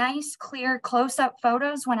having nice, clear close-up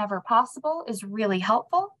photos whenever possible is really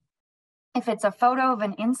helpful. If it's a photo of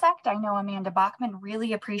an insect, I know Amanda Bachman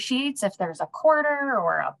really appreciates if there's a quarter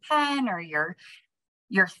or a pen or your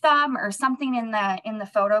thumb or something in the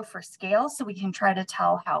photo for scale, so we can try to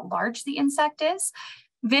tell how large the insect is.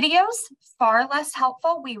 Videos, far less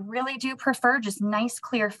helpful. We really do prefer just nice,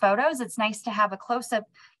 clear photos. It's nice to have a close-up,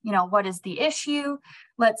 what is the issue?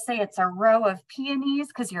 Let's say it's a row of peonies,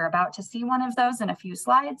 because you're about to see one of those in a few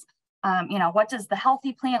slides. What does the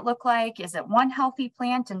healthy plant look like? Is it one healthy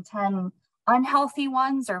plant and 10 unhealthy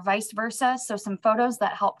ones, or vice versa? So some photos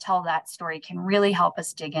that help tell that story can really help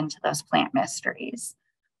us dig into those plant mysteries.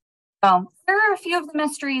 There are a few of the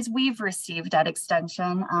mysteries we've received at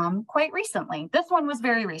Extension quite recently. This one was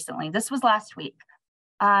very recently. This was last week.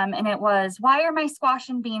 And it was, why are my squash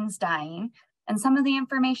and beans dying? And some of the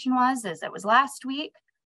information it was last week.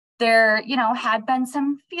 There, had been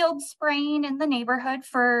some field spraying in the neighborhood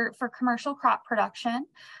for commercial crop production.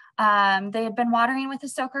 They had been watering with a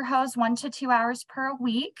soaker hose 1 to 2 hours per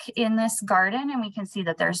week in this garden, and we can see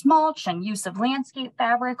that there's mulch and use of landscape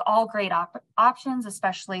fabric, all great options,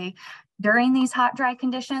 especially during these hot, dry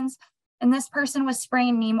conditions. And this person was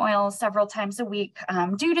spraying neem oil several times a week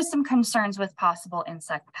due to some concerns with possible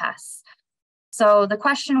insect pests. So the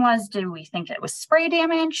question was, do we think it was spray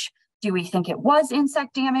damage? Do we think it was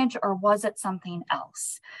insect damage, or was it something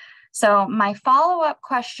else? So my follow-up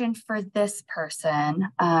question for this person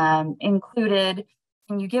included,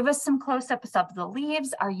 can you give us some close-ups of the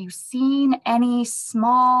leaves? Are you seeing any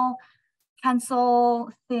small pencil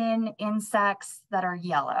thin insects that are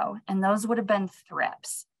yellow? And those would have been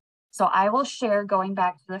thrips. So I will share, going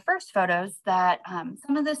back to the first photos, that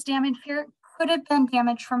some of this damage here could have been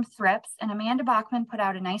damage from thrips. And Amanda Bachman put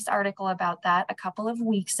out a nice article about that a couple of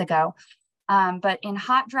weeks ago. But in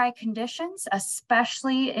hot, dry conditions,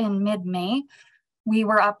 especially in mid-May, we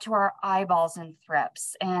were up to our eyeballs in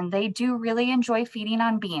thrips, and they do really enjoy feeding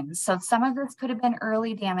on beans. So some of this could have been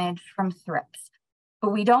early damage from thrips,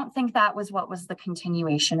 but we don't think that was what was the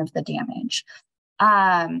continuation of the damage.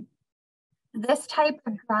 This type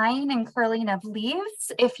of drying and curling of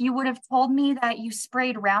leaves, if you would have told me that you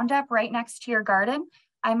sprayed Roundup right next to your garden,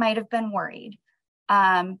 I might have been worried.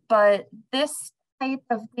 But this type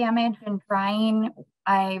of damage and drying,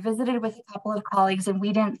 I visited with a couple of colleagues, and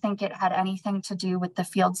we didn't think it had anything to do with the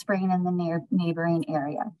field spraying in the neighboring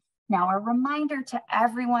area. Now, a reminder to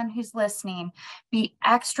everyone who's listening, be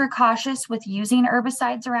extra cautious with using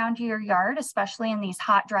herbicides around your yard, especially in these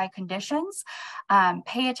hot, dry conditions.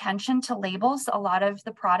 Pay attention to labels. A lot of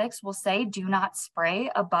the products will say do not spray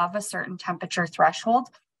above a certain temperature threshold.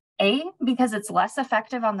 A, because it's less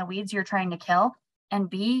effective on the weeds you're trying to kill. And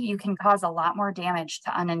B, you can cause a lot more damage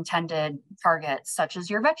to unintended targets, such as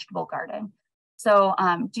your vegetable garden. So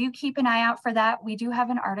do keep an eye out for that. We do have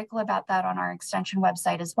an article about that on our extension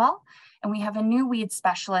website as well. And we have a new weed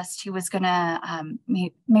specialist who is gonna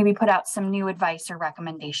maybe put out some new advice or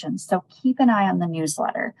recommendations. So keep an eye on the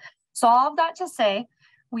newsletter. So all of that to say,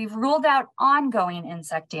 we've ruled out ongoing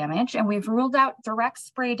insect damage and we've ruled out direct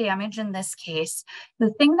spray damage in this case.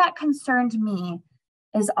 The thing that concerned me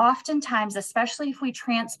is oftentimes, especially if we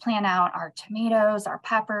transplant out our tomatoes, our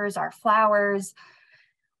peppers, our flowers,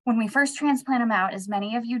 when we first transplant them out, as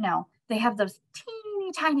many of you know, they have those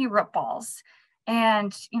teeny tiny root balls.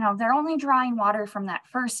 And, they're only drawing water from that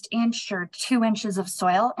first inch or 2 inches of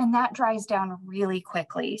soil, and that dries down really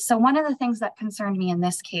quickly. So one of the things that concerned me in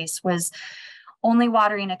this case was only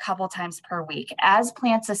watering a couple times per week. As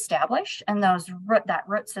plants establish and that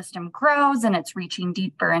root system grows and it's reaching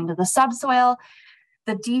deeper into the subsoil,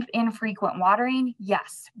 the deep, infrequent watering,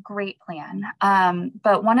 yes, great plan.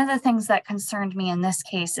 But one of the things that concerned me in this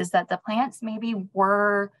case is that the plants maybe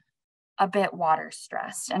were a bit water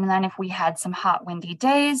stressed. And then if we had some hot, windy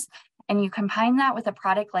days, and you combine that with a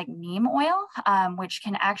product like neem oil, which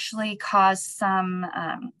can actually cause some,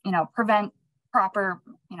 prevent proper,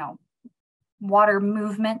 water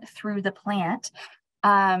movement through the plant,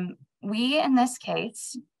 we, in this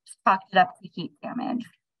case, chalked it up to heat damage.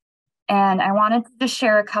 And I wanted to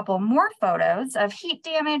share a couple more photos of heat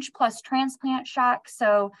damage plus transplant shock.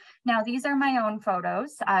 So now these are my own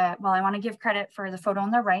photos. I want to give credit for the photo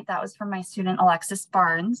on the right. That was from my student, Alexis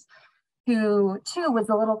Barnes, who too was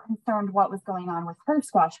a little concerned what was going on with her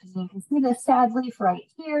squash, because you can see this sad leaf right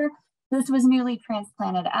here. This was newly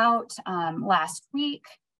transplanted out last week.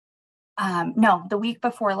 The week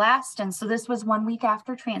before last. And so this was 1 week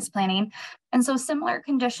after transplanting. And so similar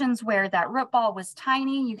conditions where that root ball was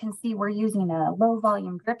tiny. You can see we're using a low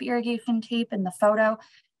volume drip irrigation tape in the photo.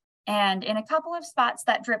 And in a couple of spots,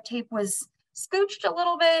 that drip tape was scooched a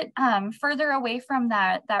little bit further away from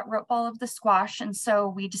that root ball of the squash. And so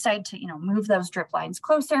we decided to, move those drip lines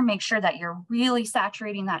closer, make sure that you're really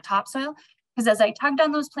saturating that topsoil. Because as I tugged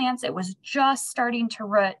on those plants, it was just starting to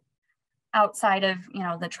root outside of,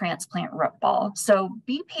 the transplant root ball. So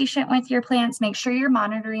be patient with your plants. Make sure you're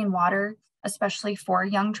monitoring water, especially for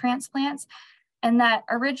young transplants. And that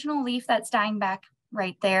original leaf that's dying back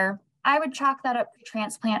right there, I would chalk that up to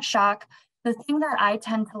transplant shock. The thing that I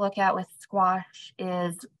tend to look at with squash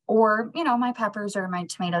is, or, my peppers or my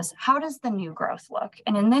tomatoes, how does the new growth look?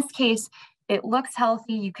 And in this case, it looks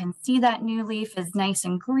healthy. You can see that new leaf is nice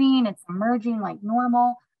and green. It's emerging like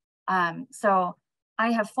normal. So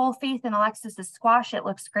I have full faith in Alexis's squash. It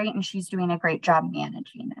looks great and she's doing a great job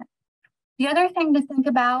managing it. The other thing to think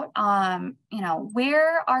about,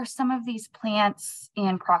 where are some of these plants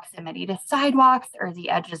in proximity to sidewalks or the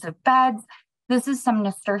edges of beds? This is some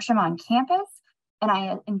nasturtium on campus. And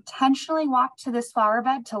I intentionally walked to this flower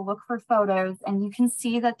bed to look for photos. And you can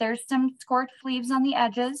see that there's some scorched leaves on the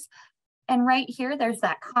edges. And right here, there's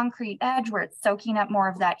that concrete edge where it's soaking up more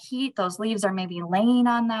of that heat. Those leaves are maybe laying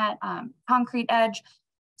on that concrete edge.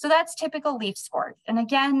 So that's typical leaf scorch. And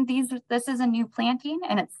again, this is a new planting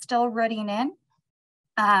and it's still rooting in.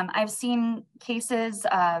 I've seen cases,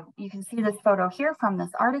 you can see this photo here from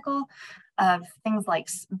this article of things like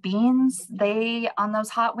beans. On those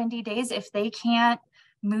hot, windy days, if they can't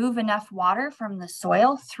move enough water from the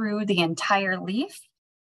soil through the entire leaf,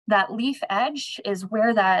 that leaf edge is where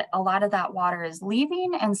a lot of that water is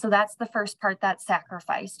leaving. And so that's the first part that's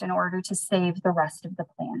sacrificed in order to save the rest of the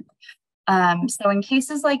plant. So in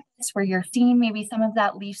cases like this, where you're seeing maybe some of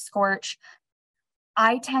that leaf scorch,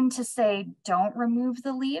 I tend to say, don't remove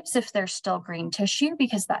the leaves if there's still green tissue,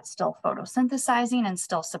 because that's still photosynthesizing and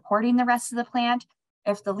still supporting the rest of the plant.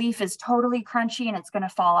 If the leaf is totally crunchy and it's going to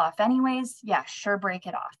fall off anyways, yeah, sure, break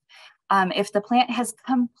it off. If the plant has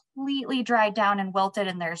completely dried down and wilted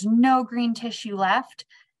and there's no green tissue left,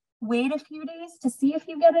 wait a few days to see if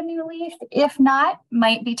you get a new leaf. If not,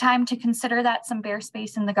 might be time to consider that some bare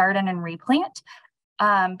space in the garden and replant.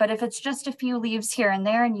 But if it's just a few leaves here and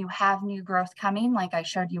there and you have new growth coming, like I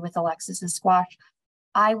showed you with Alexis's squash,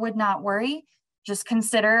 I would not worry. Just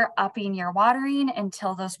consider upping your watering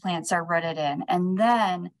until those plants are rooted in, and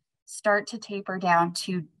then start to taper down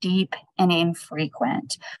to deep and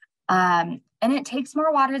infrequent. And it takes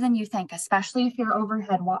more water than you think, especially if you're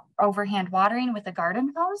overhand watering with a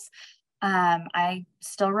garden hose. I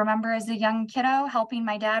still remember as a young kiddo helping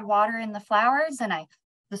my dad water in the flowers, and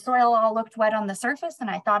the soil all looked wet on the surface, and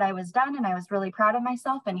I thought I was done, and I was really proud of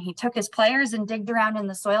myself. And he took his pliers and digged around in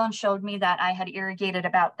the soil and showed me that I had irrigated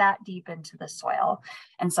about that deep into the soil.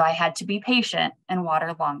 And so I had to be patient and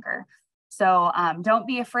water longer. So don't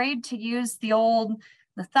be afraid to use the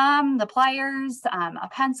thumb, the pliers, a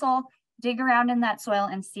pencil, dig around in that soil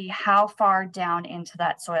and see how far down into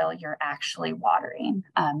that soil you're actually watering.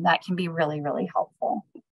 That can be really, really helpful.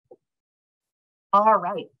 All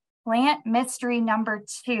right, plant mystery number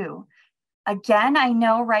 2. Again, I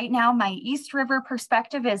know right now my East River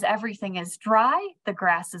perspective is everything is dry, the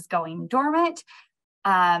grass is going dormant.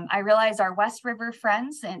 I realize our West River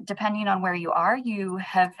friends, and depending on where you are, you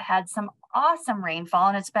have had some awesome rainfall,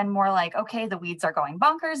 and it's been more like, okay, the weeds are going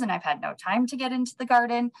bonkers and I've had no time to get into the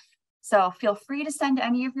garden. So feel free to send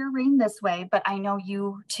any of your rain this way, but I know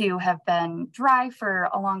you too have been dry for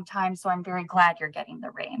a long time, so I'm very glad you're getting the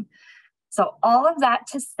rain. So all of that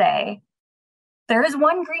to say, there is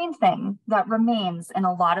one green thing that remains in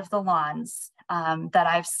a lot of the lawns that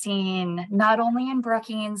I've seen not only in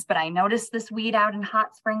Brookings, but I noticed this weed out in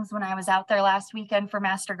Hot Springs when I was out there last weekend for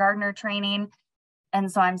Master Gardener training. And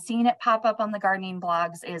so I'm seeing it pop up on the gardening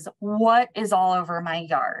blogs is what is all over my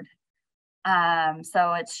yard.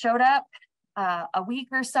 So it showed up a week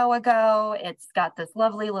or so ago. It's got this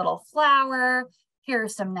lovely little flower. Here are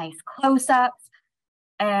some nice close-ups.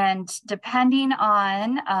 And depending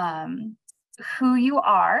on who you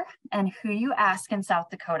are and who you ask in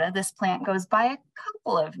South Dakota, this plant goes by a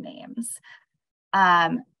couple of names.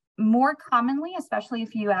 More commonly, especially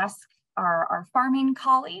if you ask our farming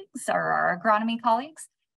colleagues or our agronomy colleagues,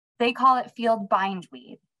 they call it field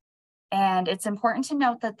bindweed. And it's important to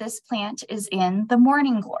note that this plant is in the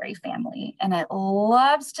morning glory family, and it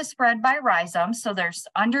loves to spread by rhizomes. So there's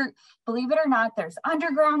believe it or not, there's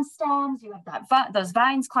underground stems. You have those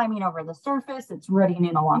vines climbing over the surface. It's rooting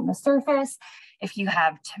in along the surface. If you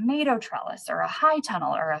have tomato trellis or a high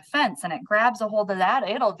tunnel or a fence and it grabs a hold of that,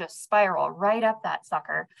 it'll just spiral right up that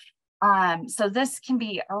sucker. So this can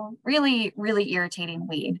be a really, really irritating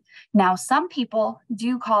weed. Now, some people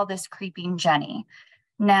do call this creeping Jenny.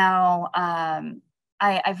 Now,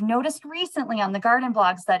 I've noticed recently on the garden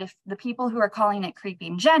blogs that if the people who are calling it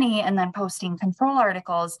creeping Jenny and then posting control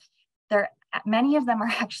articles, many of them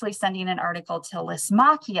are actually sending an article to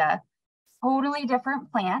Lismachia, totally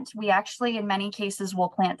different plant. We actually, in many cases, will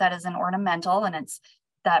plant that as an ornamental, and it's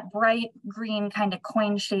that bright green kind of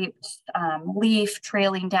coin-shaped leaf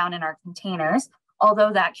trailing down in our containers,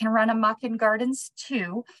 although that can run amok in gardens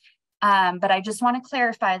too. But I just want to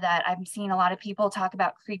clarify that I'm seeing a lot of people talk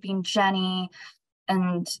about creeping Jenny,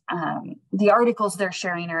 and the articles they're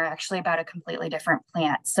sharing are actually about a completely different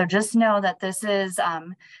plant. So just know that this is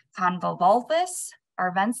Convolvulus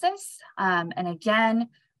arvensis. And again,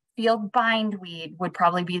 field bindweed would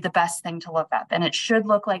probably be the best thing to look up, and it should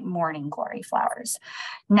look like morning glory flowers.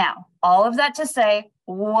 Now, all of that to say,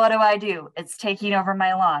 what do? It's taking over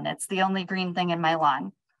my lawn. It's the only green thing in my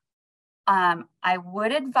lawn. I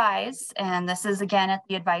would advise, and this is again at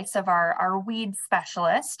the advice of our weed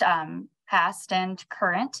specialist, past and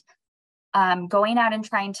current, going out and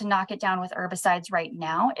trying to knock it down with herbicides right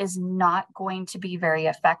now is not going to be very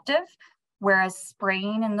effective. Whereas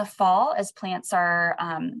spraying in the fall as plants are,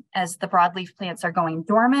 as the broadleaf plants are going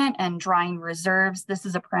dormant and drying reserves, this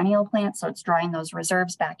is a perennial plant, so it's drying those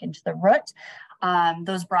reserves back into the root.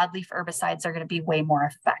 Those broadleaf herbicides are going to be way more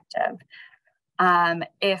effective.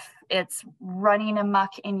 If it's running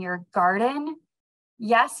amok in your garden,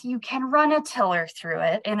 yes, you can run a tiller through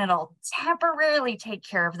it and it'll temporarily take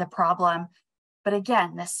care of the problem. But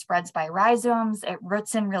again, this spreads by rhizomes, it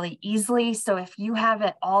roots in really easily. So if you have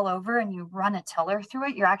it all over and you run a tiller through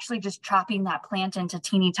it, you're actually just chopping that plant into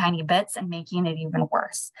teeny tiny bits and making it even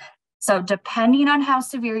worse. So depending on how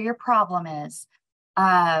severe your problem is,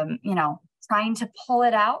 trying to pull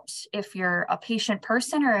it out. If you're a patient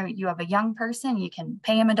person or you have a young person, you can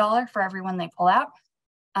pay them $1 for every one they pull out.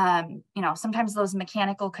 Sometimes those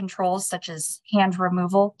mechanical controls such as hand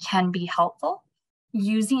removal can be helpful.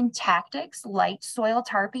 Using tactics like soil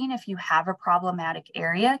tarping if you have a problematic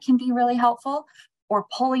area can be really helpful, or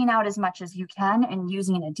pulling out as much as you can and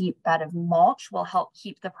using a deep bed of mulch will help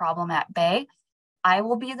keep the problem at bay. I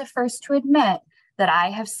will be the first to admit that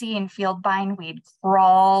I have seen field bindweed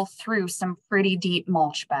crawl through some pretty deep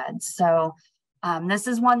mulch beds. So this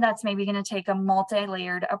is one that's maybe going to take a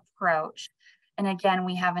multi-layered approach. And again,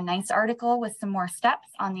 we have a nice article with some more steps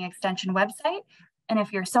on the extension website. And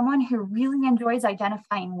if you're someone who really enjoys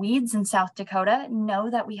identifying weeds in South Dakota, know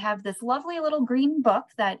that we have this lovely little green book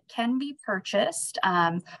that can be purchased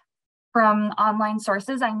from online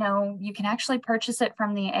sources. I know you can actually purchase it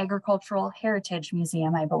from the Agricultural Heritage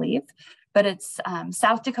Museum, I believe, but it's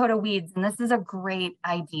South Dakota Weeds, and this is a great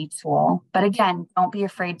ID tool. But again, don't be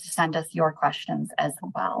afraid to send us your questions as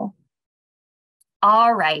well.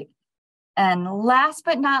 All right, and last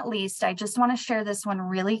but not least, I just want to share this one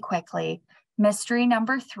really quickly. Mystery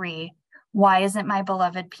number 3, why isn't my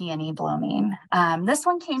beloved peony blooming? This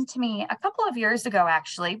one came to me a couple of years ago,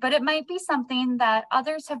 actually, but it might be something that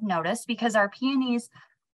others have noticed because our peonies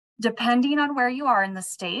depending on where you are in the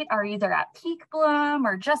state, are either at peak bloom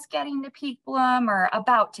or just getting to peak bloom or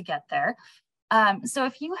about to get there. So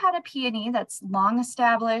if you had a peony that's long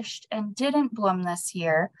established and didn't bloom this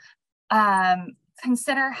year,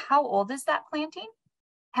 consider how old is that planting?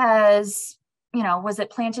 Was it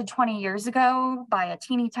planted 20 years ago by a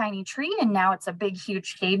teeny tiny tree and now it's a big,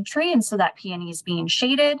 huge shade tree, and so that peony is being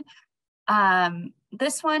shaded?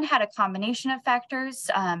 This one had a combination of factors.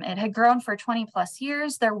 It had grown for 20 plus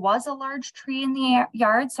years. There was a large tree in the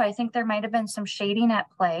yard, so I think there might have been some shading at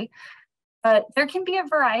play. But there can be a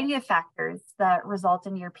variety of factors that result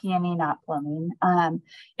in your peony not blooming.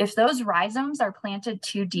 If those rhizomes are planted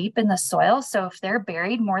too deep in the soil, so if they're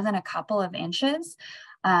buried more than a couple of inches,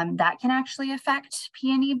 that can actually affect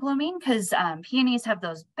peony blooming, because peonies have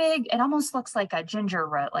those big, it almost looks like a ginger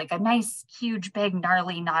root, like a nice, huge, big,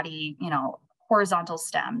 gnarly, knotty, horizontal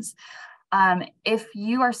stems. If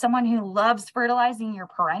you are someone who loves fertilizing your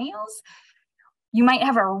perennials, you might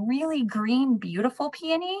have a really green, beautiful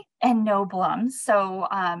peony and no blooms. So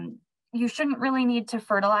you shouldn't really need to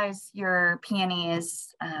fertilize your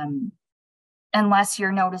peonies unless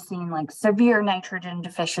you're noticing like severe nitrogen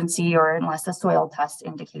deficiency, or unless the soil test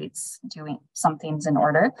indicates doing something's in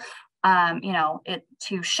order. It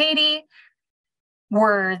too shady.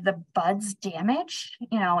 Were the buds damaged?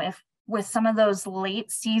 If with some of those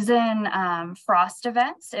late season frost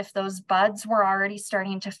events, if those buds were already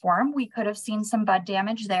starting to form, we could have seen some bud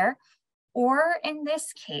damage there. Or in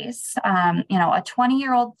this case, a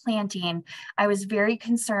 20-year-old planting, I was very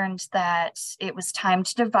concerned that it was time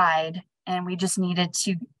to divide, and we just needed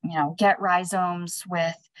to, get rhizomes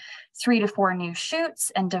with 3 to 4 new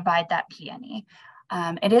shoots and divide that peony.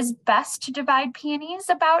 It is best to divide peonies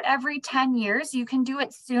about every 10 years. You can do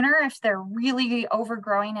it sooner if they're really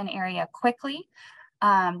overgrowing an area quickly.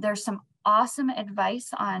 There's some awesome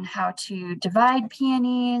advice on how to divide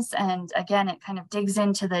peonies. And again, it kind of digs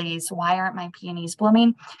into these, why aren't my peonies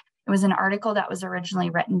blooming? It was an article that was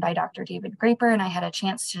originally written by Dr. David Graper, and I had a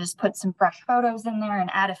chance to just put some fresh photos in there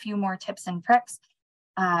and add a few more tips and tricks.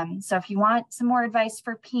 So if you want some more advice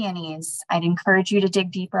for peonies, I'd encourage you to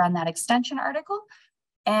dig deeper on that extension article.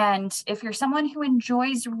 And if you're someone who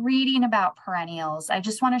enjoys reading about perennials, I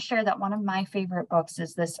just want to share that one of my favorite books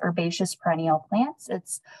is this Herbaceous Perennial Plants.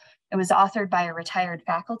 It was authored by a retired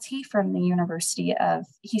faculty from the University of,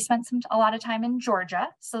 he spent a lot of time in Georgia,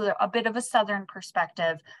 so a bit of a Southern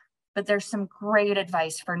perspective, but there's some great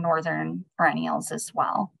advice for Northern perennials as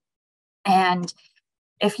well. And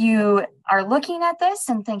if you are looking at this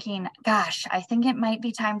and thinking, gosh, I think it might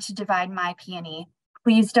be time to divide my peony,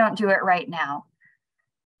 please don't do it right now.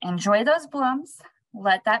 Enjoy those blooms,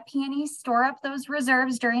 let that peony store up those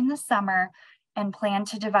reserves during the summer, and plan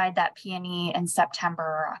to divide that peony in September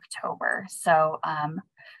or October. So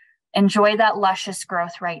enjoy that luscious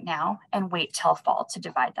growth right now and wait till fall to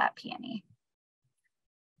divide that peony.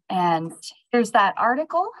 And here's that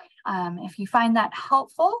article, if you find that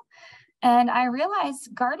helpful. And I realize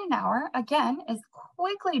Garden Hour, again, is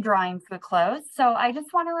quickly drawing to a close. So I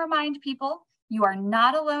just want to remind people, you are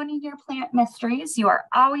not alone in your plant mysteries. You are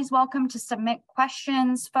always welcome to submit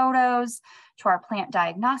questions, photos to our plant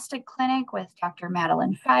diagnostic clinic with Dr.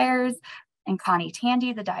 Madeline Fires and Connie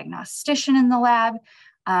Tandy, the diagnostician in the lab.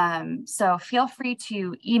 So feel free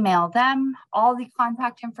to email them. All the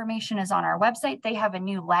contact information is on our website. They have a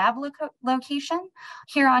new lab location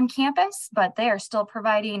here on campus, but they are still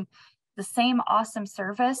providing the same awesome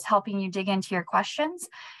service, helping you dig into your questions.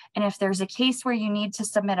 And if there's a case where you need to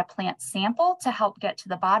submit a plant sample to help get to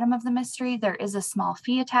the bottom of the mystery, there is a small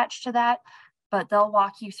fee attached to that, but they'll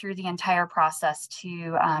walk you through the entire process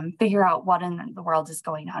to figure out what in the world is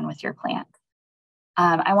going on with your plant.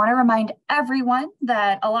 I want to remind everyone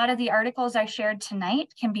that a lot of the articles I shared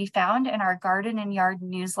tonight can be found in our Garden and Yard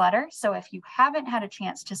newsletter. So if you haven't had a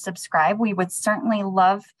chance to subscribe, we would certainly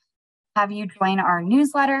love to have you join our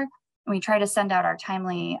newsletter. We try to send out our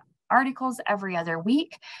timely articles every other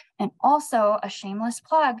week. And also a shameless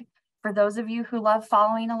plug for those of you who love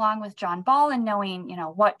following along with John Ball and knowing,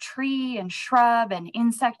 what tree and shrub and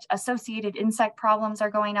associated insect problems are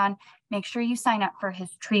going on, make sure you sign up for his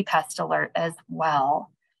tree pest alert as well.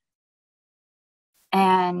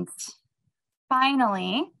 And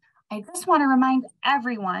finally, I just want to remind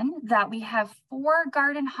everyone that we have 4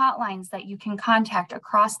 garden hotlines that you can contact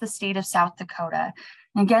across the state of South Dakota.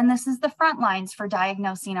 And again, this is the front lines for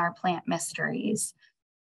diagnosing our plant mysteries.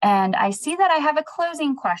 And I see that I have a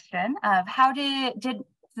closing question of how did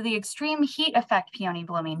the extreme heat affect peony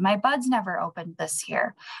blooming? My buds never opened this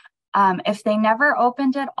year. If they never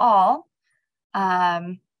opened at all,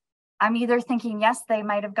 I'm either thinking, yes, they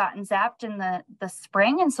might have gotten zapped in the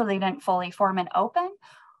spring and so they didn't fully form and open,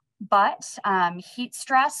 but heat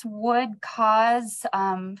stress would cause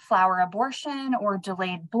flower abortion or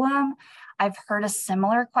delayed bloom. I've heard a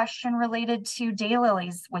similar question related to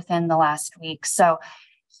daylilies within the last week. So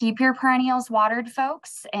keep your perennials watered,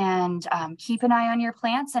 folks, and keep an eye on your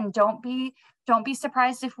plants, and don't be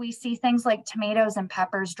surprised if we see things like tomatoes and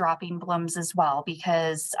peppers dropping blooms as well,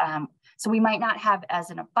 because so we might not have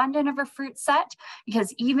as an abundant of a fruit set,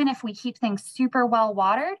 because even if we keep things super well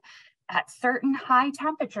watered, at certain high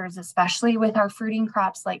temperatures, especially with our fruiting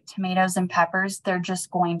crops like tomatoes and peppers, they're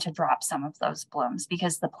just going to drop some of those blooms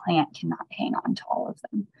because the plant cannot hang on to all of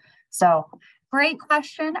them. So great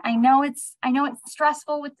question. I know it's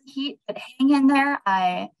stressful with the heat, but hang in there.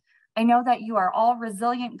 I know that you are all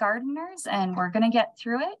resilient gardeners, and we're going to get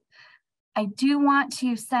through it. I do want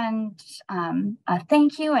to send a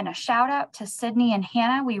thank you and a shout out to Sydney and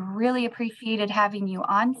Hannah. We really appreciated having you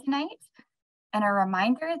on tonight. And a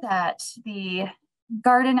reminder that the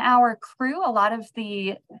Garden Hour crew, a lot of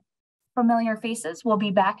the familiar faces, will be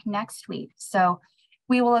back next week. So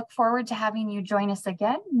we will look forward to having you join us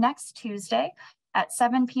again next Tuesday at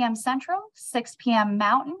 7 p.m. Central, 6 p.m.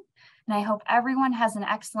 Mountain. And I hope everyone has an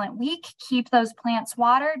excellent week. Keep those plants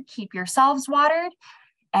watered, keep yourselves watered,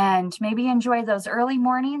 and maybe enjoy those early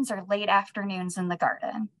mornings or late afternoons in the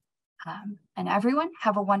garden. And everyone,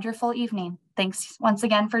 have a wonderful evening. Thanks once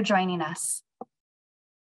again for joining us.